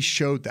night he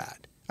showed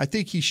that.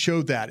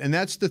 And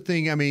that's the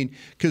thing,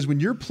 because when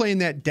you're playing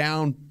that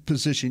down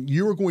position,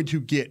 you are going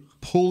to get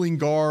pulling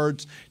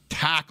guards,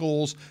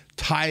 tackles,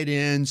 tight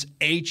ends,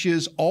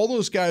 H's, all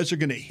those guys are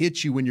going to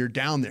hit you when you're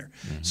down there.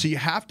 So you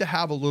have to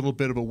have a little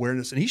bit of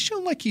awareness. And he's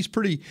shown like he's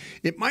pretty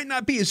 – it might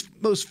not be his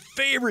most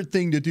favorite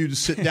thing to do to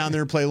sit down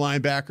there and play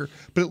linebacker,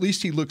 but at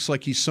least he looks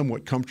like he's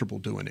somewhat comfortable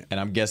doing it. And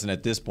I'm guessing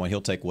at this point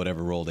he'll take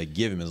whatever role they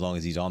give him as long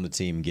as he's on the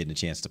team and getting a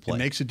chance to play. It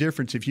makes a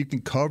difference. If you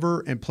can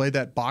cover and play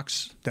that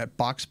box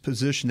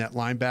position, that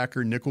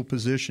linebacker nickel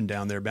position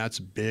down there, that's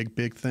a big,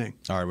 big thing.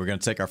 All right, we're going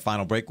to take our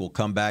final break. We'll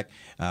come back.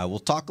 We'll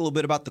talk a little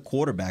bit about the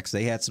quarterbacks.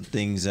 They had some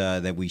things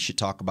that we should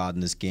talk about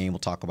in this game. We'll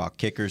talk about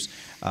kickers,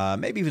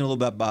 maybe even a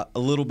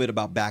little bit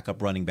about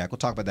backup running back. We'll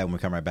talk about that when we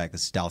come right back.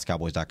 This is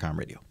DallasCowboys.com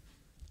radio.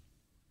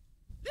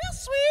 Lil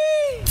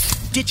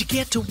Sweet, did you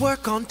get to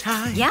work on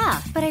time?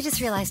 Yeah, but I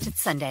just realized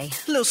it's Sunday.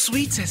 Lil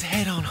Sweet says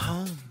head on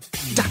home.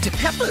 Dr.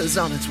 Pepper's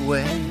on its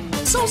way.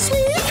 So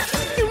sweet,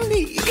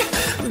 unique.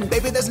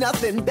 Baby, there's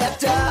nothing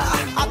better.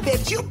 I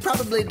bet you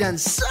probably done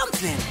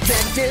something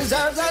that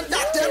deserves a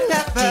Dr.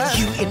 Pepper. Did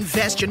you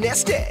invest your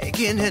nest egg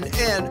in an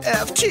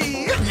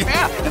NFT?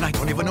 Yeah, and I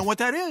don't even know what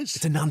that is.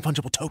 It's a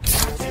non-fungible token.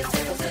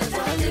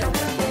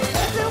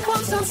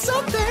 Everyone's done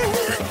something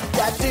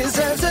that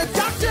deserves a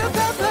Dr.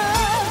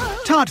 Pepper.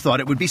 Todd thought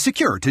it would be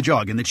secure to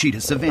jog in the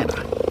cheetah savanna.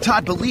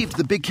 Todd believed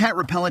the big cat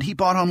repellent he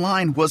bought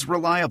online was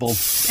reliable.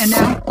 And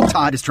now,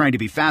 Todd is trying to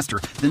be faster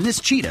than this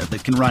cheetah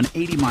that can run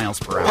 80 miles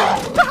per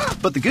hour.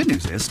 But the good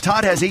news is,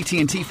 Todd has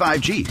AT&T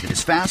 5G that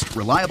is fast,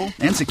 reliable,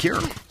 and secure.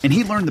 And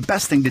he learned the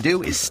best thing to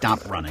do is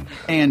stop running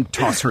and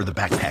toss her the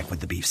backpack with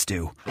the beef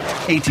stew.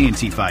 AT&T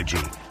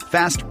 5G.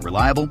 Fast,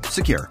 reliable,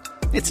 secure.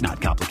 It's not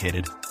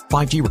complicated.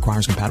 5G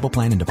requires compatible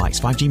plan and device.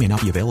 5G may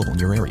not be available in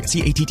your area.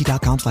 See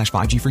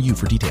att.com/5G for you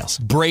for details.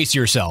 Brace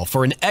yourself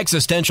for an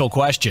existential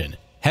question.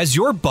 Has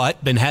your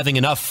butt been having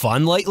enough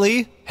fun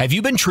lately? Have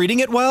you been treating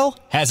it well?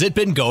 Has it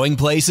been going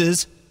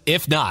places?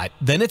 If not,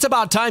 then it's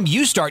about time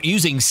you start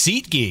using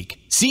SeatGeek.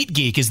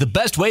 SeatGeek is the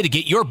best way to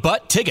get your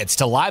butt tickets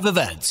to live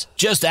events.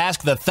 Just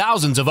ask the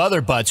thousands of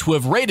other butts who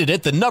have rated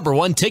it the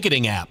 #1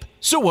 ticketing app.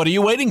 So what are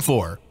you waiting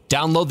for?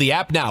 Download the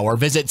app now or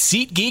visit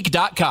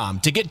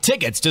SeatGeek.com to get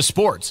tickets to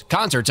sports,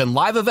 concerts, and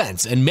live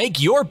events and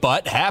make your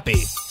butt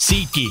happy.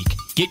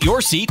 SeatGeek. Get your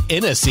seat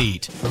in a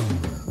seat.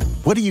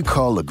 What do you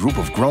call a group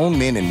of grown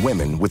men and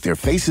women with their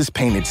faces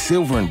painted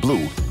silver and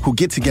blue who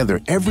get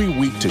together every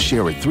week to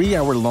share a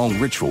 3-hour-long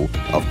ritual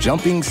of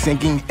jumping,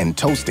 sinking, and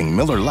toasting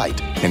Miller Lite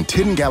in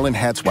 10-gallon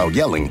hats while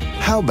yelling,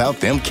 "How about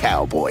them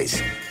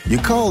Cowboys?" You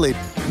call it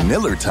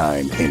Miller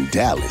Time in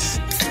Dallas.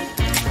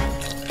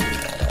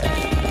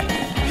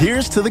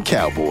 Here's to the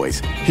Cowboys.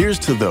 Here's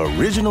to the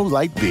original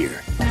light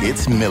beer.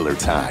 It's Miller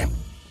Time.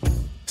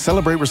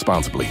 Celebrate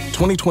responsibly.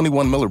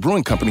 2021 Miller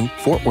Brewing Company,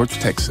 Fort Worth,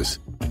 Texas.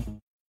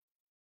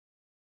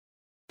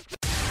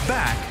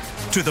 Back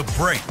to the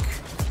break.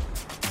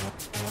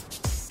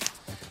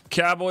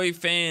 Cowboy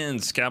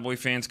fans,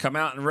 come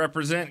out and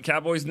represent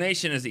Cowboys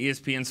Nation as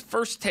ESPN's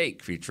First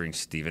Take, featuring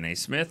Stephen A.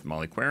 Smith,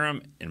 Molly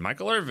Querum, and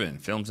Michael Irvin.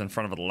 Films in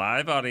front of a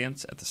live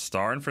audience at the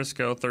Star in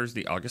Frisco,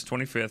 Thursday, August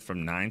 25th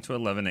from 9 to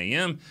 11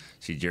 a.m.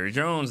 See Jerry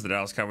Jones, the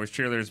Dallas Cowboys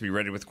cheerleaders. Be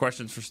ready with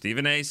questions for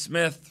Stephen A.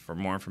 Smith. For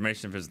more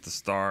information, visit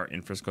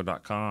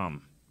thestarinfrisco.com.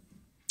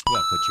 We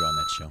gotta put you on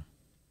that show.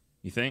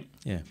 You think?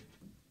 Yeah.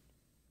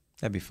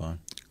 That'd be fun.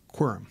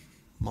 Quorum.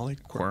 Molly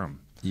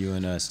Quorum. You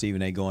and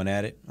Stephen A. going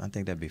at it? I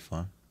think that'd be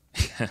fun.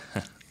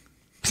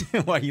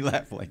 Why you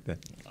laugh like that?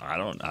 I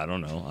don't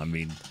know. I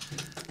mean,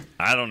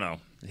 I don't know.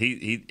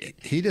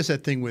 He does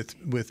that thing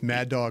with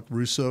Mad Dog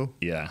Russo.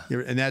 Yeah,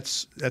 and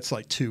that's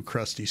like two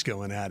crusties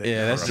going at it.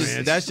 Yeah,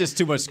 that's just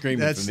too much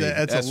screaming for me.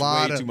 That's a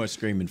lot way too much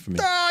screaming for me.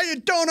 You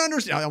don't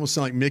understand. I almost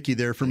sound like Mickey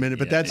there for a minute,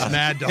 but that's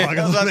Mad Dog.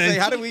 I was about to say,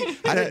 how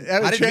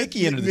did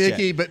Mickey enter the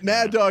chat? But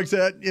Mad Dog's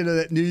that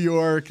New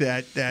York,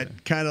 that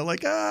kind of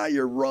like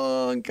you're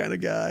wrong kind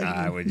of guy.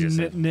 I would just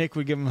Nick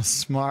would give him a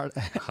smart.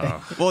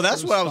 Well,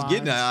 that's what I was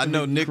getting at. I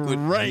know Nick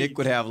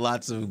would have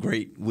lots of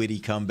great witty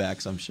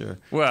comebacks, I'm sure.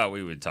 Well,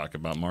 we would talk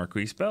about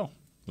Marquise Bell.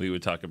 We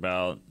would talk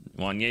about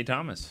Wanye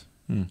Thomas.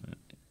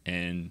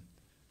 And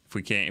if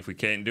we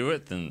can't do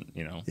it, then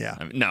Yeah.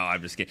 I mean, no,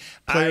 I'm just kidding.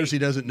 Players he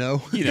doesn't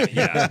know. Yeah,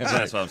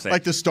 that's what I'm saying.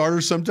 Like the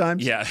starters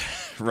sometimes. Yeah,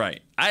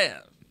 right.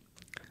 I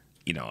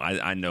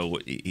know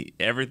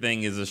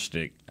everything is a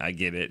shtick. I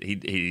get it.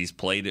 He's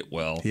played it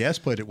well. He has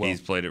played it well.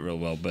 He's played it real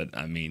well. But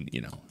I mean,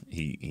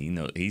 he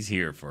knows he's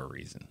here for a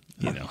reason.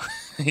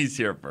 He's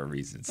here for a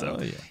reason. So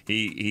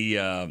he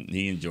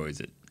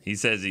enjoys it. He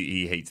says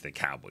he hates the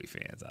Cowboy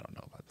fans. I don't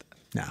know about that.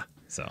 Nah.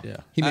 So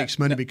he makes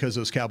money because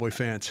of those Cowboy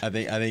fans. I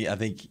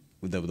think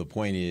the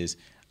point is,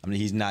 I mean,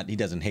 he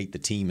doesn't hate the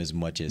team as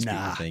much as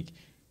people think.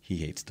 He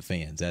hates the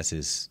fans.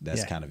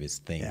 That's kind of his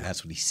thing. Yeah.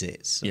 That's what he says.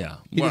 So. Yeah.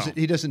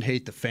 He doesn't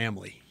hate the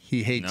family.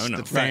 He hates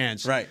the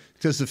fans. Right.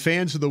 Because the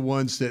fans are the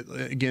ones that,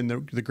 again,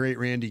 the great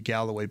Randy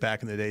Galloway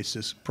back in the day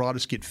says,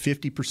 Broadus, get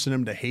 50% of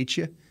them to hate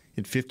you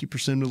and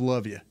 50% to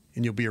love you,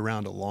 and you'll be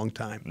around a long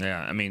time.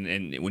 Yeah, I mean,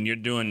 and when you're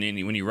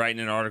when you're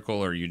writing an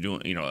article or you're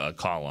doing, a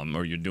column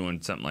or you're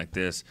doing something like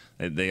this,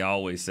 they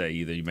always say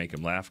either you make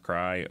them laugh,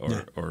 cry,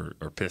 or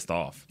pissed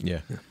off.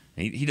 Yeah.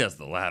 He does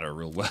the latter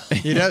real well.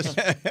 He does.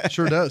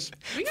 Sure does.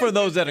 For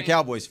those that are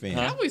Cowboys fans.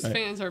 Cowboys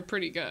fans are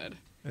pretty good.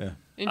 Yeah.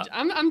 And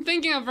I'm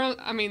thinking of,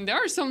 I mean, there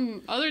are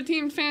some other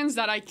team fans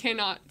that I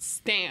cannot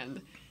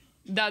stand,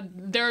 that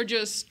they're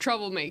just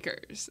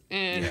troublemakers.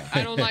 And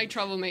I don't like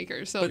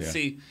troublemakers. So. But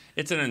see,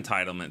 it's an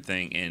entitlement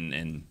thing.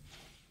 And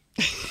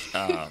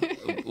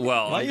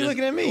well, why are you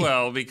looking at me?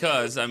 Well,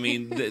 because I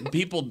mean,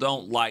 people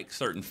don't like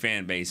certain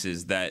fan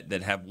bases that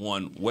have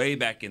won way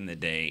back in the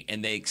day,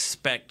 and they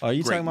expect. Are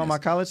you greatness. talking about my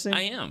college team?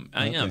 I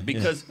am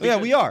because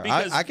we are.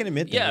 Because, I can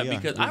admit that. Yeah, we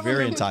because are. I very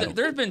remember entitled.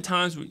 There's been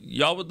times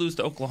y'all would lose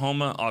to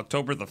Oklahoma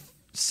October the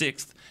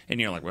 6th, and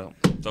you're like, well,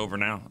 it's over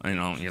now. You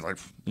know, you're like,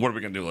 what are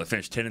we gonna do? Like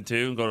finish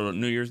 10-2 and go to a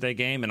New Year's Day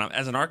game? And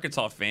as an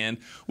Arkansas fan,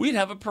 we'd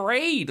have a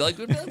parade, like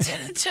we'd be like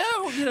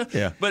 10-2. You know?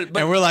 Yeah, but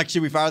and we're like,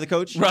 should we fire the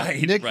coach?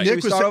 Right, Nick right.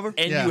 was over?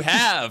 And you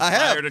have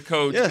fired a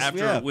coach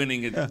after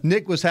winning it. Yeah.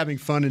 Nick was having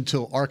fun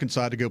until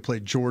Arkansas to go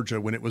play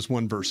Georgia when it was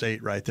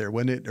 1-8 right there,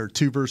 wasn't it? Or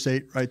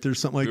 2-8 right there,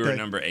 something like that. We were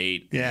number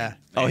 8. Yeah.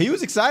 Oh, he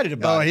was excited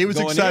about it. Oh, he was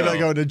excited about in.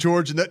 going to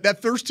Georgia.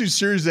 That first 2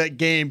 series of that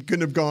game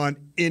couldn't have gone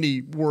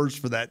any worse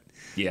for that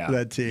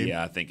team.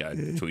 Yeah, I think I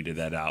tweeted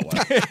that out.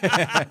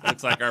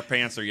 Looks like our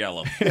pants are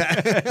yellow.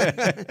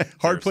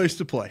 Hard place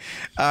to play.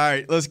 All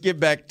right, let's get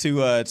back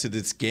to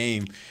this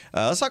game.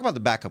 Let's talk about the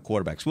backup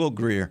quarterbacks. Will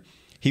Grier,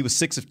 he was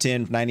 6 of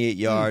 10, 98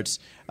 yards,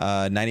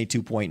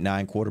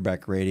 92.9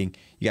 quarterback rating.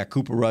 You got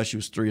Cooper Rush, who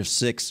was 3 of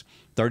 6,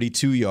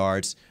 32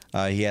 yards.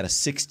 He had a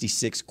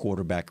 66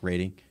 quarterback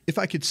rating. If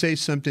I could say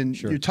something,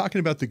 you're talking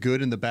about the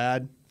good and the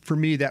bad. For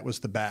me, that was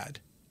the bad.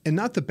 And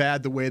not the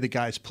bad the way the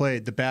guys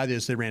played. The bad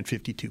is they ran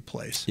 52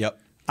 plays. Yep.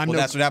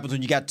 That's what happens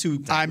when you got 2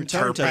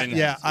 return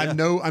touchdowns.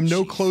 I'm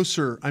no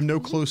closer. I'm no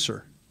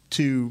closer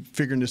to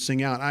figuring this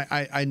thing out.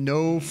 I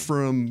know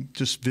from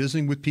just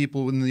visiting with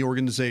people in the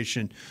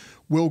organization,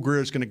 Will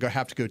Grier is going to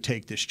have to go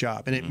take this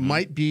job, and it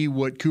might be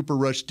what Cooper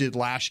Rush did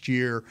last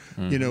year,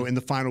 in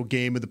the final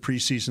game of the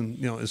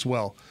preseason, as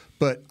well.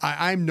 But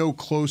I'm no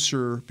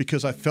closer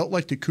because I felt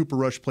like the Cooper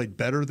Rush played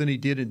better than he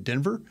did in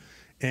Denver,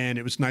 and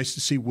it was nice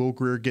to see Will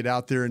Grier get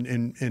out there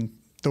and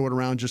throw it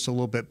around just a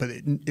little bit, but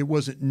it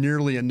wasn't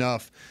nearly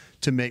enough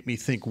to make me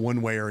think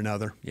one way or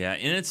another. Yeah,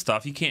 and it's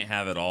tough. You can't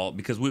have it all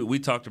because we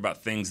talked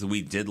about things that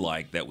we did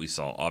like that we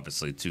saw.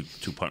 Obviously, two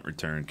punt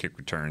return, kick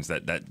returns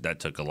that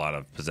took a lot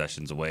of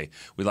possessions away.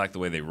 We like the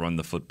way they run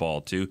the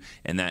football too,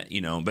 and that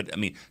But I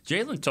mean,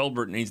 Jalen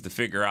Tolbert needs to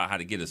figure out how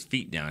to get his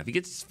feet down. If he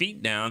gets his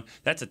feet down,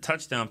 that's a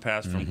touchdown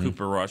pass from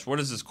Cooper Rush. What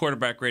does his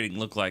quarterback rating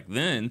look like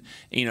then?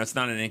 It's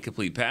not an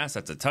incomplete pass.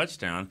 That's a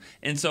touchdown.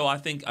 And so I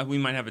think we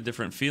might have a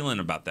different feeling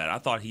about that. I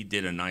thought he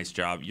did a nice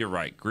job. You're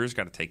right. Grier's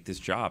got to take this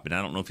job, and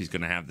I don't know if he's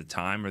going to have the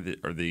time or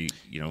the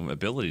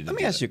ability to Let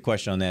me ask you a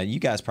question on that. You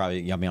guys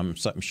probably, I'm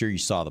sure you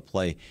saw the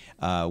play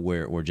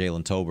where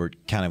Jalen Tolbert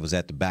kind of was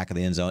at the back of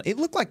the end zone. It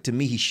looked like to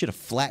me he should have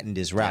flattened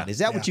his route. Is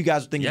that what you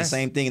guys are thinking? The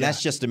same thing? And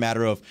that's just a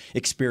matter of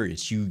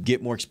experience. You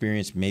get more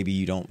experience, maybe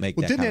you don't make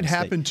that kind of didn't it mistake.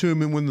 happen to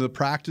him in one of the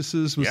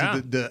practices? Was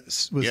it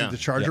the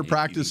Charger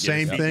practice?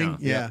 Same thing?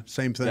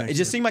 Same thing. It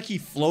just seemed like he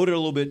floated a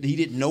little bit. He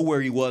didn't know where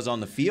he was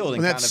on the field.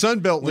 And that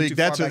Sunbelt League,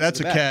 that's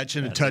a catch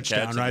and a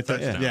touchdown, right?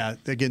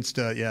 Against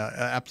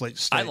Appalachian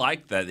State. I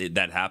like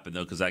that happened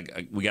though because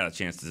we got a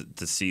chance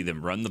to see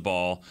them run the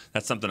ball.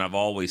 That's something I've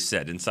always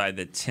said. Inside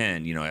the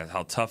 10,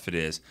 how tough it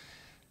is.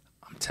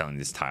 I'm telling you,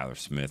 this Tyler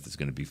Smith is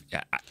going to be.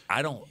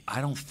 I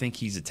don't think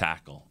he's a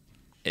tackle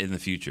in the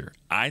future.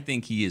 I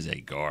think he is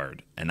a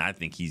guard, and I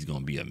think he's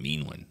going to be a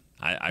mean one.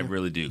 I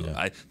really do.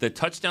 Yeah. The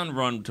touchdown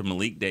run to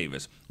Malik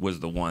Davis was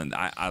the one.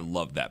 I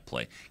love that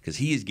play because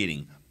he is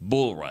getting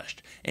bull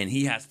rushed, and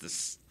he has to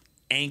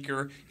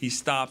anchor. He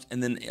stops,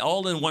 and then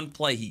all in one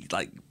play, he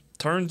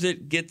turns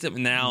it, gets it,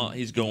 and now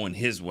he's going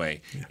his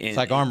way. It's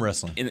like arm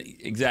wrestling.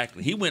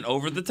 Exactly. He went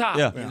over the top.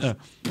 Yeah.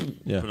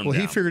 Well,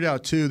 he figured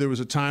out, too, there was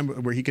a time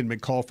where he could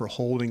make call for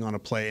holding on a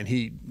play, and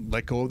he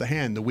let go of the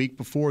hand. The week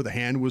before, the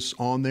hand was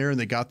on there, and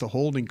they got the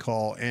holding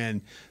call.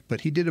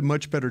 But he did a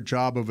much better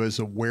job of his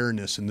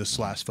awareness in this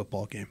last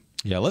football game.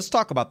 Yeah, let's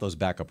talk about those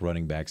backup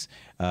running backs.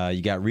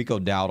 You got Rico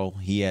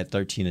Dowdle. He had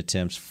 13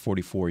 attempts,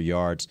 44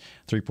 yards,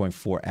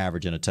 3.4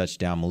 average, and a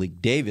touchdown.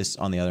 Malik Davis,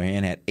 on the other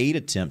hand, had 8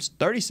 attempts,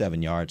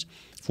 37 yards,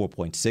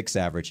 4.6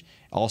 average,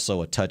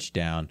 also a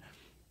touchdown.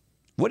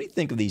 What do you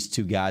think of these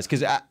two guys?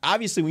 Because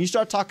obviously, when you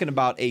start talking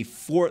about a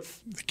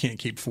fourth, they can't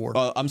keep 4.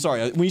 I'm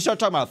sorry. When you start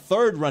talking about a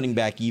third running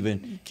back,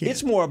 even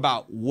it's more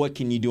about what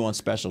can you do on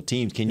special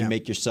teams. Can you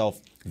make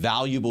yourself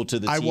valuable to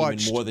the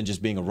team more than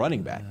just being a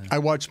running back? I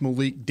watched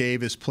Malik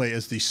Davis play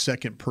as the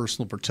second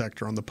personal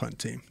protector on the punt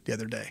team the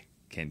other day.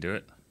 Can't do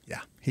it.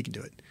 Yeah, he can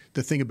do it.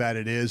 The thing about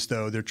it is,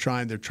 though, they're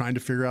trying to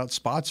figure out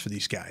spots for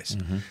these guys.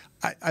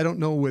 I don't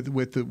know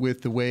with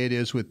the way it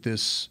is with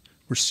this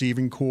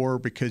receiving core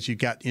because you've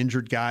got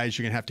injured guys.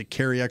 You're going to have to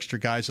carry extra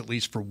guys at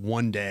least for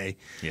one day.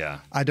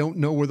 Yeah. I don't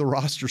know where the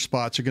roster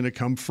spots are going to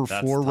come for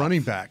 4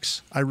 running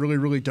backs. I really,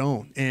 really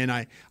don't. And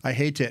I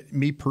hate to,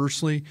 me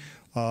personally,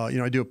 I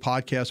do a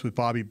podcast with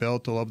Bobby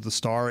Belt, the Love of the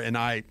Star, and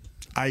I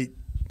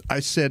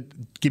said,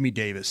 give me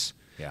Davis.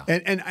 Yeah.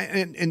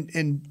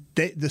 And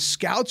the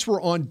scouts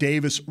were on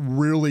Davis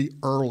really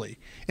early.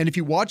 And if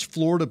you watch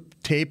Florida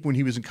tape when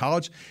he was in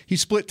college, he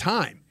split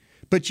time.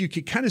 But you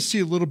could kind of see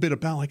a little bit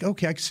about like,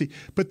 okay, I can see.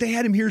 But they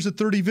had him here as a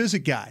 30 visit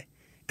guy.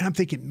 And I'm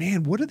thinking,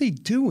 man, what are they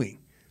doing?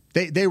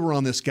 They were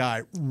on this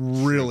guy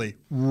really,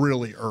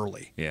 really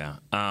early. Yeah.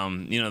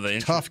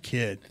 The tough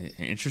kid.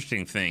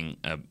 Interesting thing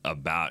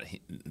about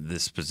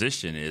this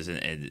position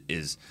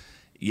is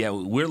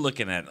we're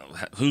looking at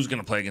who's going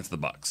to play against the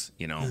Bucs,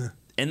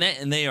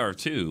 and they are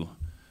too.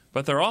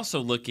 But they're also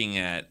looking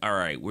at, all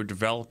right, we're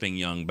developing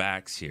young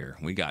backs here.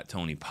 We got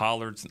Tony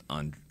Pollard's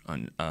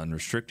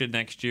unrestricted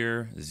next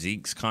year.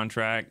 Zeke's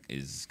contract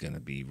is going to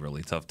be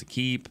really tough to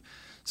keep.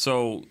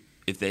 So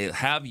if they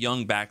have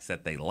young backs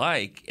that they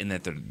like and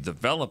that they're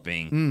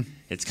developing,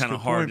 it's kind of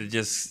hard to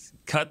just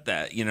cut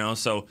that,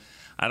 So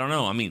I don't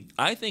know. I mean,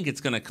 I think it's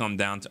going to come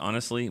down to,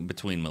 honestly,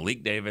 between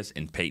Malik Davis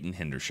and Peyton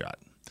Hendershot.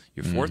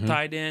 Your fourth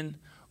tight end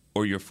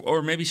or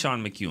maybe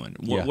Sean McEwen.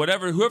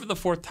 Whoever the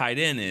fourth tight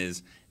end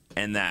is,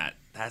 and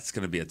that's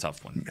going to be a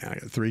tough one. Man, I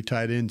got 3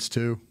 tight ends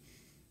too.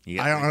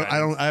 I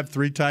have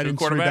 3 tight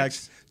ends, 3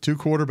 backs, 2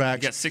 quarterbacks.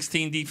 You got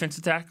 16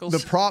 defensive tackles.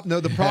 The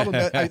problem.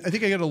 I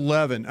think I got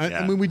 11.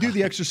 When we do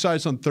the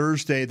exercise on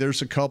Thursday,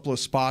 there's a couple of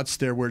spots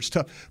there where it's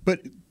tough.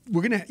 But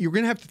you're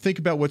gonna have to think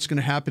about what's going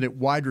to happen at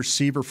wide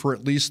receiver for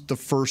at least the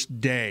first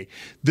day.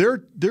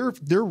 Their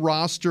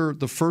roster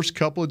the first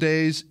couple of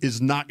days is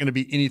not going to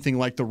be anything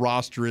like the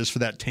roster is for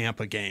that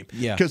Tampa game.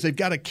 Yeah, because they've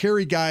got to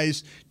carry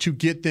guys to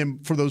get them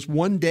for those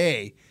one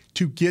day.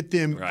 To get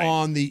them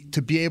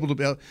to be able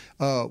to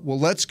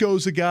Let's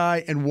Go's a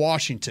guy and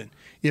Washington.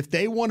 If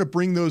they want to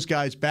bring those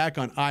guys back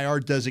on IR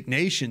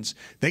designations,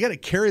 they got to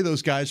carry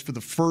those guys for the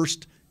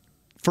first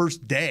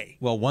day.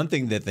 Well, one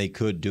thing that they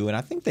could do, and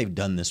I think they've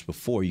done this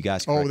before. You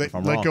guys correct me if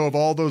I'm wrong. Let go of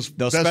all those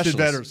vested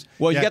veterans.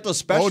 Well, you got those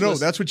specialists. Oh no,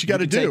 that's what you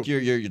got to do.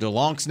 Take the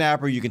long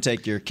snapper. You can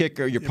take your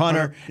kicker, your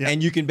punter,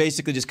 and you can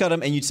basically just cut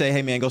them. And you'd say,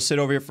 "Hey, man, go sit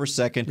over here for a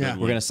second. Yeah.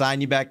 We're going to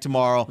sign you back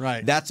tomorrow."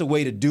 Right. That's a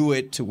way to do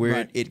it to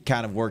where it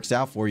kind of works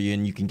out for you,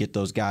 and you can get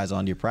those guys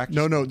onto your practice.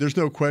 No, there's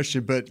no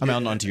question. But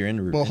onto your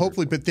interview. Well,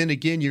 hopefully, but then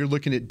again, you're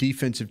looking at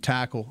defensive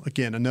tackle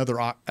again. Another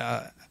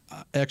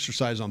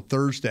exercise on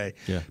Thursday.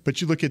 Yeah. But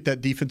you look at that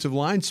defensive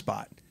line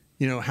spot.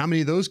 How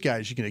many of those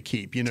guys you're going to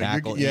keep?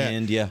 Tackle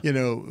end,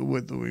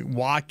 with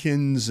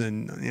Watkins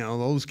and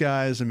those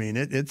guys. I mean,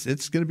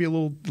 it's going to be a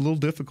little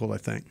difficult, I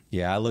think.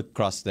 Yeah, I look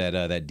across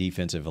that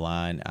defensive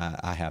line.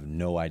 I have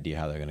no idea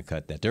how they're going to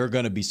cut that. There are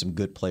going to be some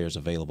good players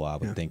available, I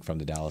would think, from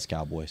the Dallas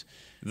Cowboys.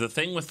 The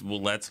thing with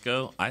Let's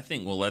Go, I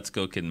think Let's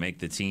Go can make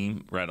the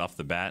team right off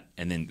the bat,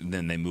 and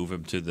then they move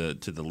him to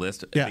the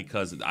list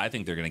because I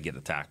think they're going to get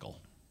a tackle.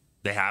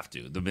 They have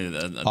to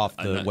off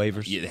the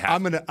waivers. Yeah,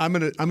 I'm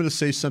gonna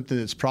say something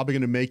that's probably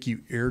gonna make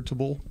you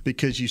irritable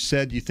because you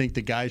said you think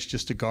the guy's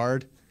just a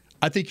guard.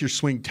 I think your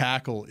swing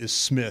tackle is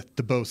Smith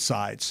to both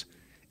sides,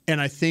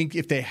 and I think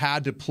if they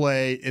had to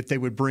play, if they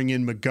would bring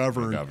in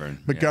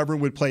McGovern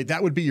would play.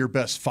 That would be your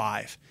best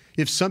 5.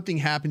 If something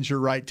happens,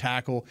 your right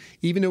tackle,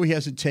 even though he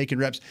hasn't taken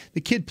reps,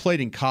 the kid played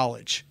in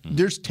college. Mm-hmm.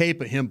 There's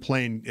tape of him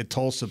playing at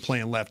Tulsa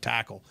playing left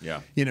tackle.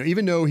 Yeah,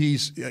 even though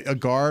he's a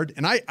guard,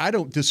 and I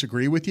don't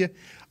disagree with you.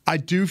 I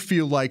do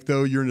feel like,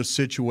 though, you're in a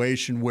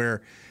situation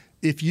where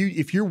if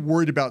you're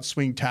worried about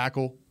swing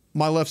tackle,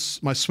 my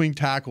swing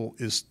tackle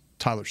is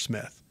Tyler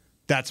Smith.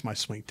 That's my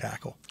swing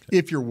tackle,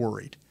 if you're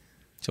worried.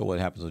 So what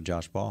happens with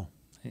Josh Ball?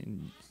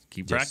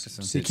 Keep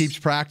practicing. He keeps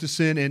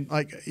practicing, and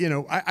I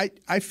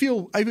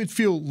would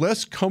feel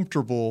less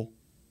comfortable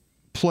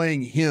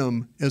playing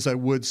him as I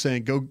would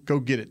saying, go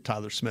get it,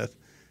 Tyler Smith.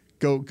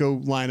 Go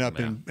line up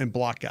and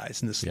block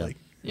guys in this league.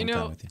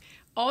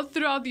 All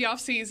throughout the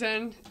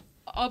offseason,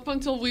 up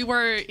until we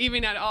were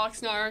even at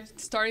Oxnard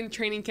starting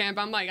training camp,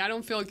 I'm like, I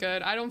don't feel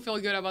good. I don't feel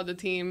good about the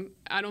team.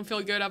 I don't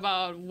feel good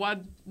about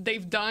what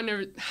they've done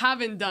or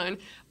haven't done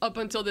up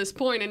until this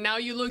point. And now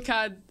you look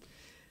at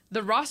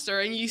the roster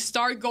and you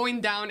start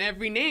going down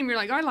every name. You're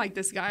like, I like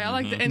this guy. I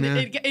like that. And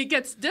it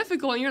gets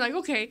difficult. And you're like,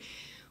 okay,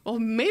 well,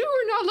 maybe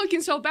we're not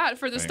looking so bad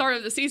for the start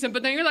of the season.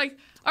 But then you're like,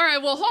 all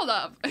right, well, hold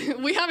up.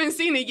 We haven't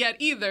seen it yet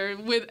either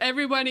with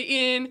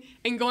everybody in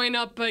and going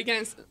up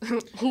against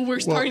who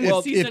we're starting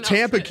the season. If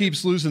Tampa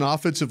keeps losing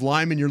offensive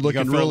linemen, you're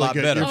looking really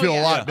good. You feel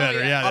a lot better.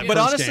 But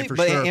honestly,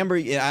 Amber,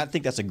 I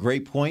think that's a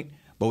great point.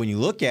 But when you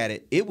look at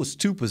it, it was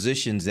 2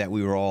 positions that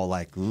we were all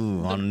like,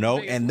 ooh, I don't know.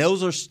 And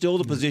those are still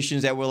the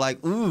positions that we're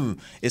like, ooh.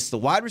 It's the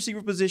wide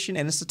receiver position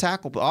and it's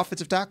the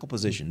offensive tackle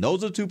position.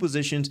 Those are the 2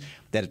 positions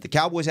that if the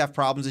Cowboys have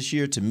problems this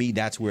year, to me,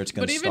 that's where it's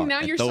going to start. But even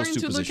now you're starting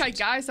to look at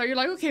guys that you're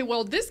like, okay,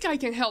 well, this guy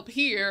can help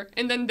here,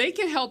 and then they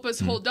can help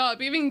us hold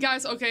up. Even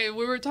guys, okay,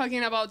 we were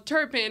talking about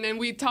Turpin, and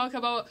we talk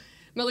about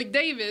Malik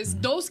Davis,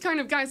 those kind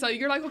of guys that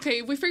you're like, okay,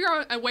 if we figure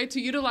out a way to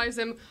utilize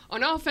them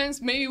on offense,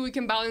 maybe we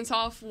can balance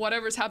off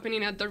whatever's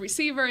happening at the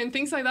receiver and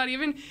things like that.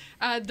 Even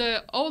at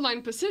the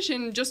O-line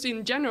position, just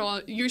in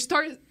general, you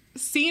start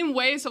seeing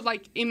ways of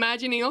like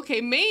imagining,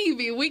 okay,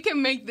 maybe we can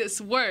make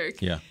this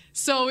work. Yeah.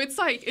 So it's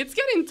like, it's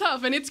getting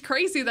tough, and it's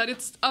crazy that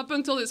it's up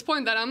until this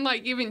point that I'm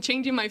like even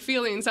changing my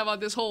feelings about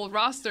this whole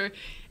roster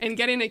and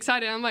getting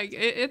excited. I'm like,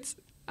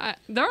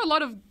 there are a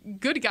lot of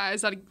good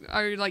guys that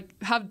are like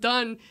have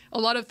done a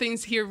lot of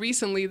things here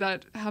recently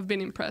that have been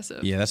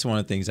impressive. Yeah, that's one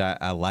of the things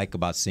I like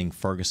about seeing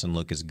Ferguson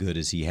look as good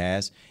as he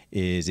has,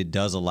 is it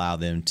does allow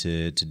them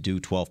to do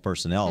 12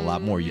 personnel a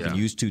lot more. You can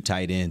use 2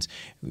 tight ends.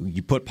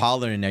 You put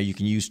Pollard in there, you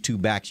can use 2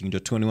 backs. You can do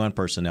 21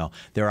 personnel.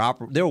 There are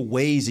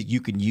ways that you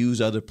can use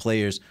other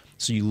players,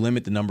 so you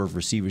limit the number of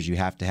receivers you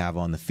have to have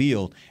on the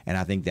field, and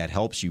I think that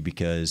helps you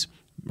because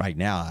right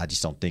now I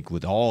just don't think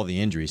with all the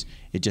injuries,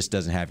 it just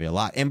doesn't have a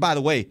lot. And by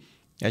the way,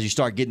 as you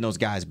start getting those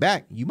guys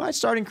back, you might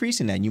start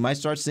increasing that. And you might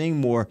start seeing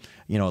more,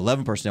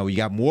 11 personnel where you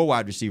got more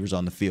wide receivers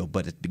on the field.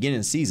 But at the beginning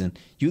of the season,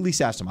 you at least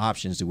have some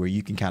options to where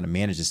you can kind of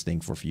manage this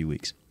thing for a few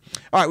weeks.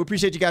 All right, we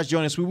appreciate you guys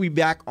joining us. We'll be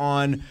back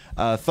on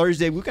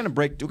Thursday. We're going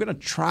to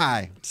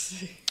try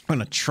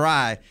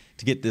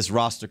to get this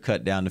roster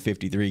cut down to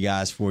 53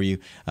 guys for you.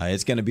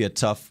 It's going to be a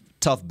tough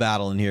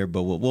battle in here,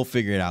 but we'll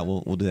figure it out.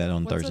 We'll do that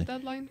on Thursday. What's the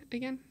deadline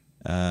again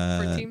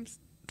for teams?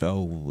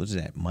 Oh, what is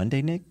that?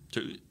 Monday, Nick?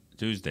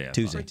 Tuesday.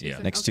 Yeah,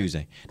 next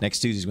Tuesday. Next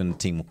Tuesday is when the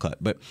team will cut.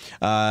 But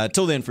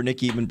till then, for Nick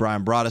Eatman,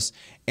 Brian Broaddus,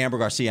 Amber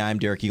Garcia, I'm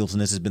Derek Eagleton.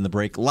 This has been The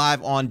Break,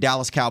 live on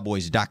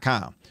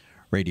DallasCowboys.com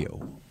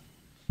radio.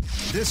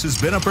 This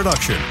has been a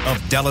production of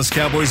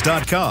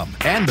DallasCowboys.com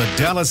and the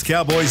Dallas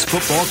Cowboys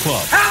Football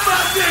Club. How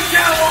about this,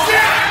 Cowboys?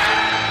 Yeah!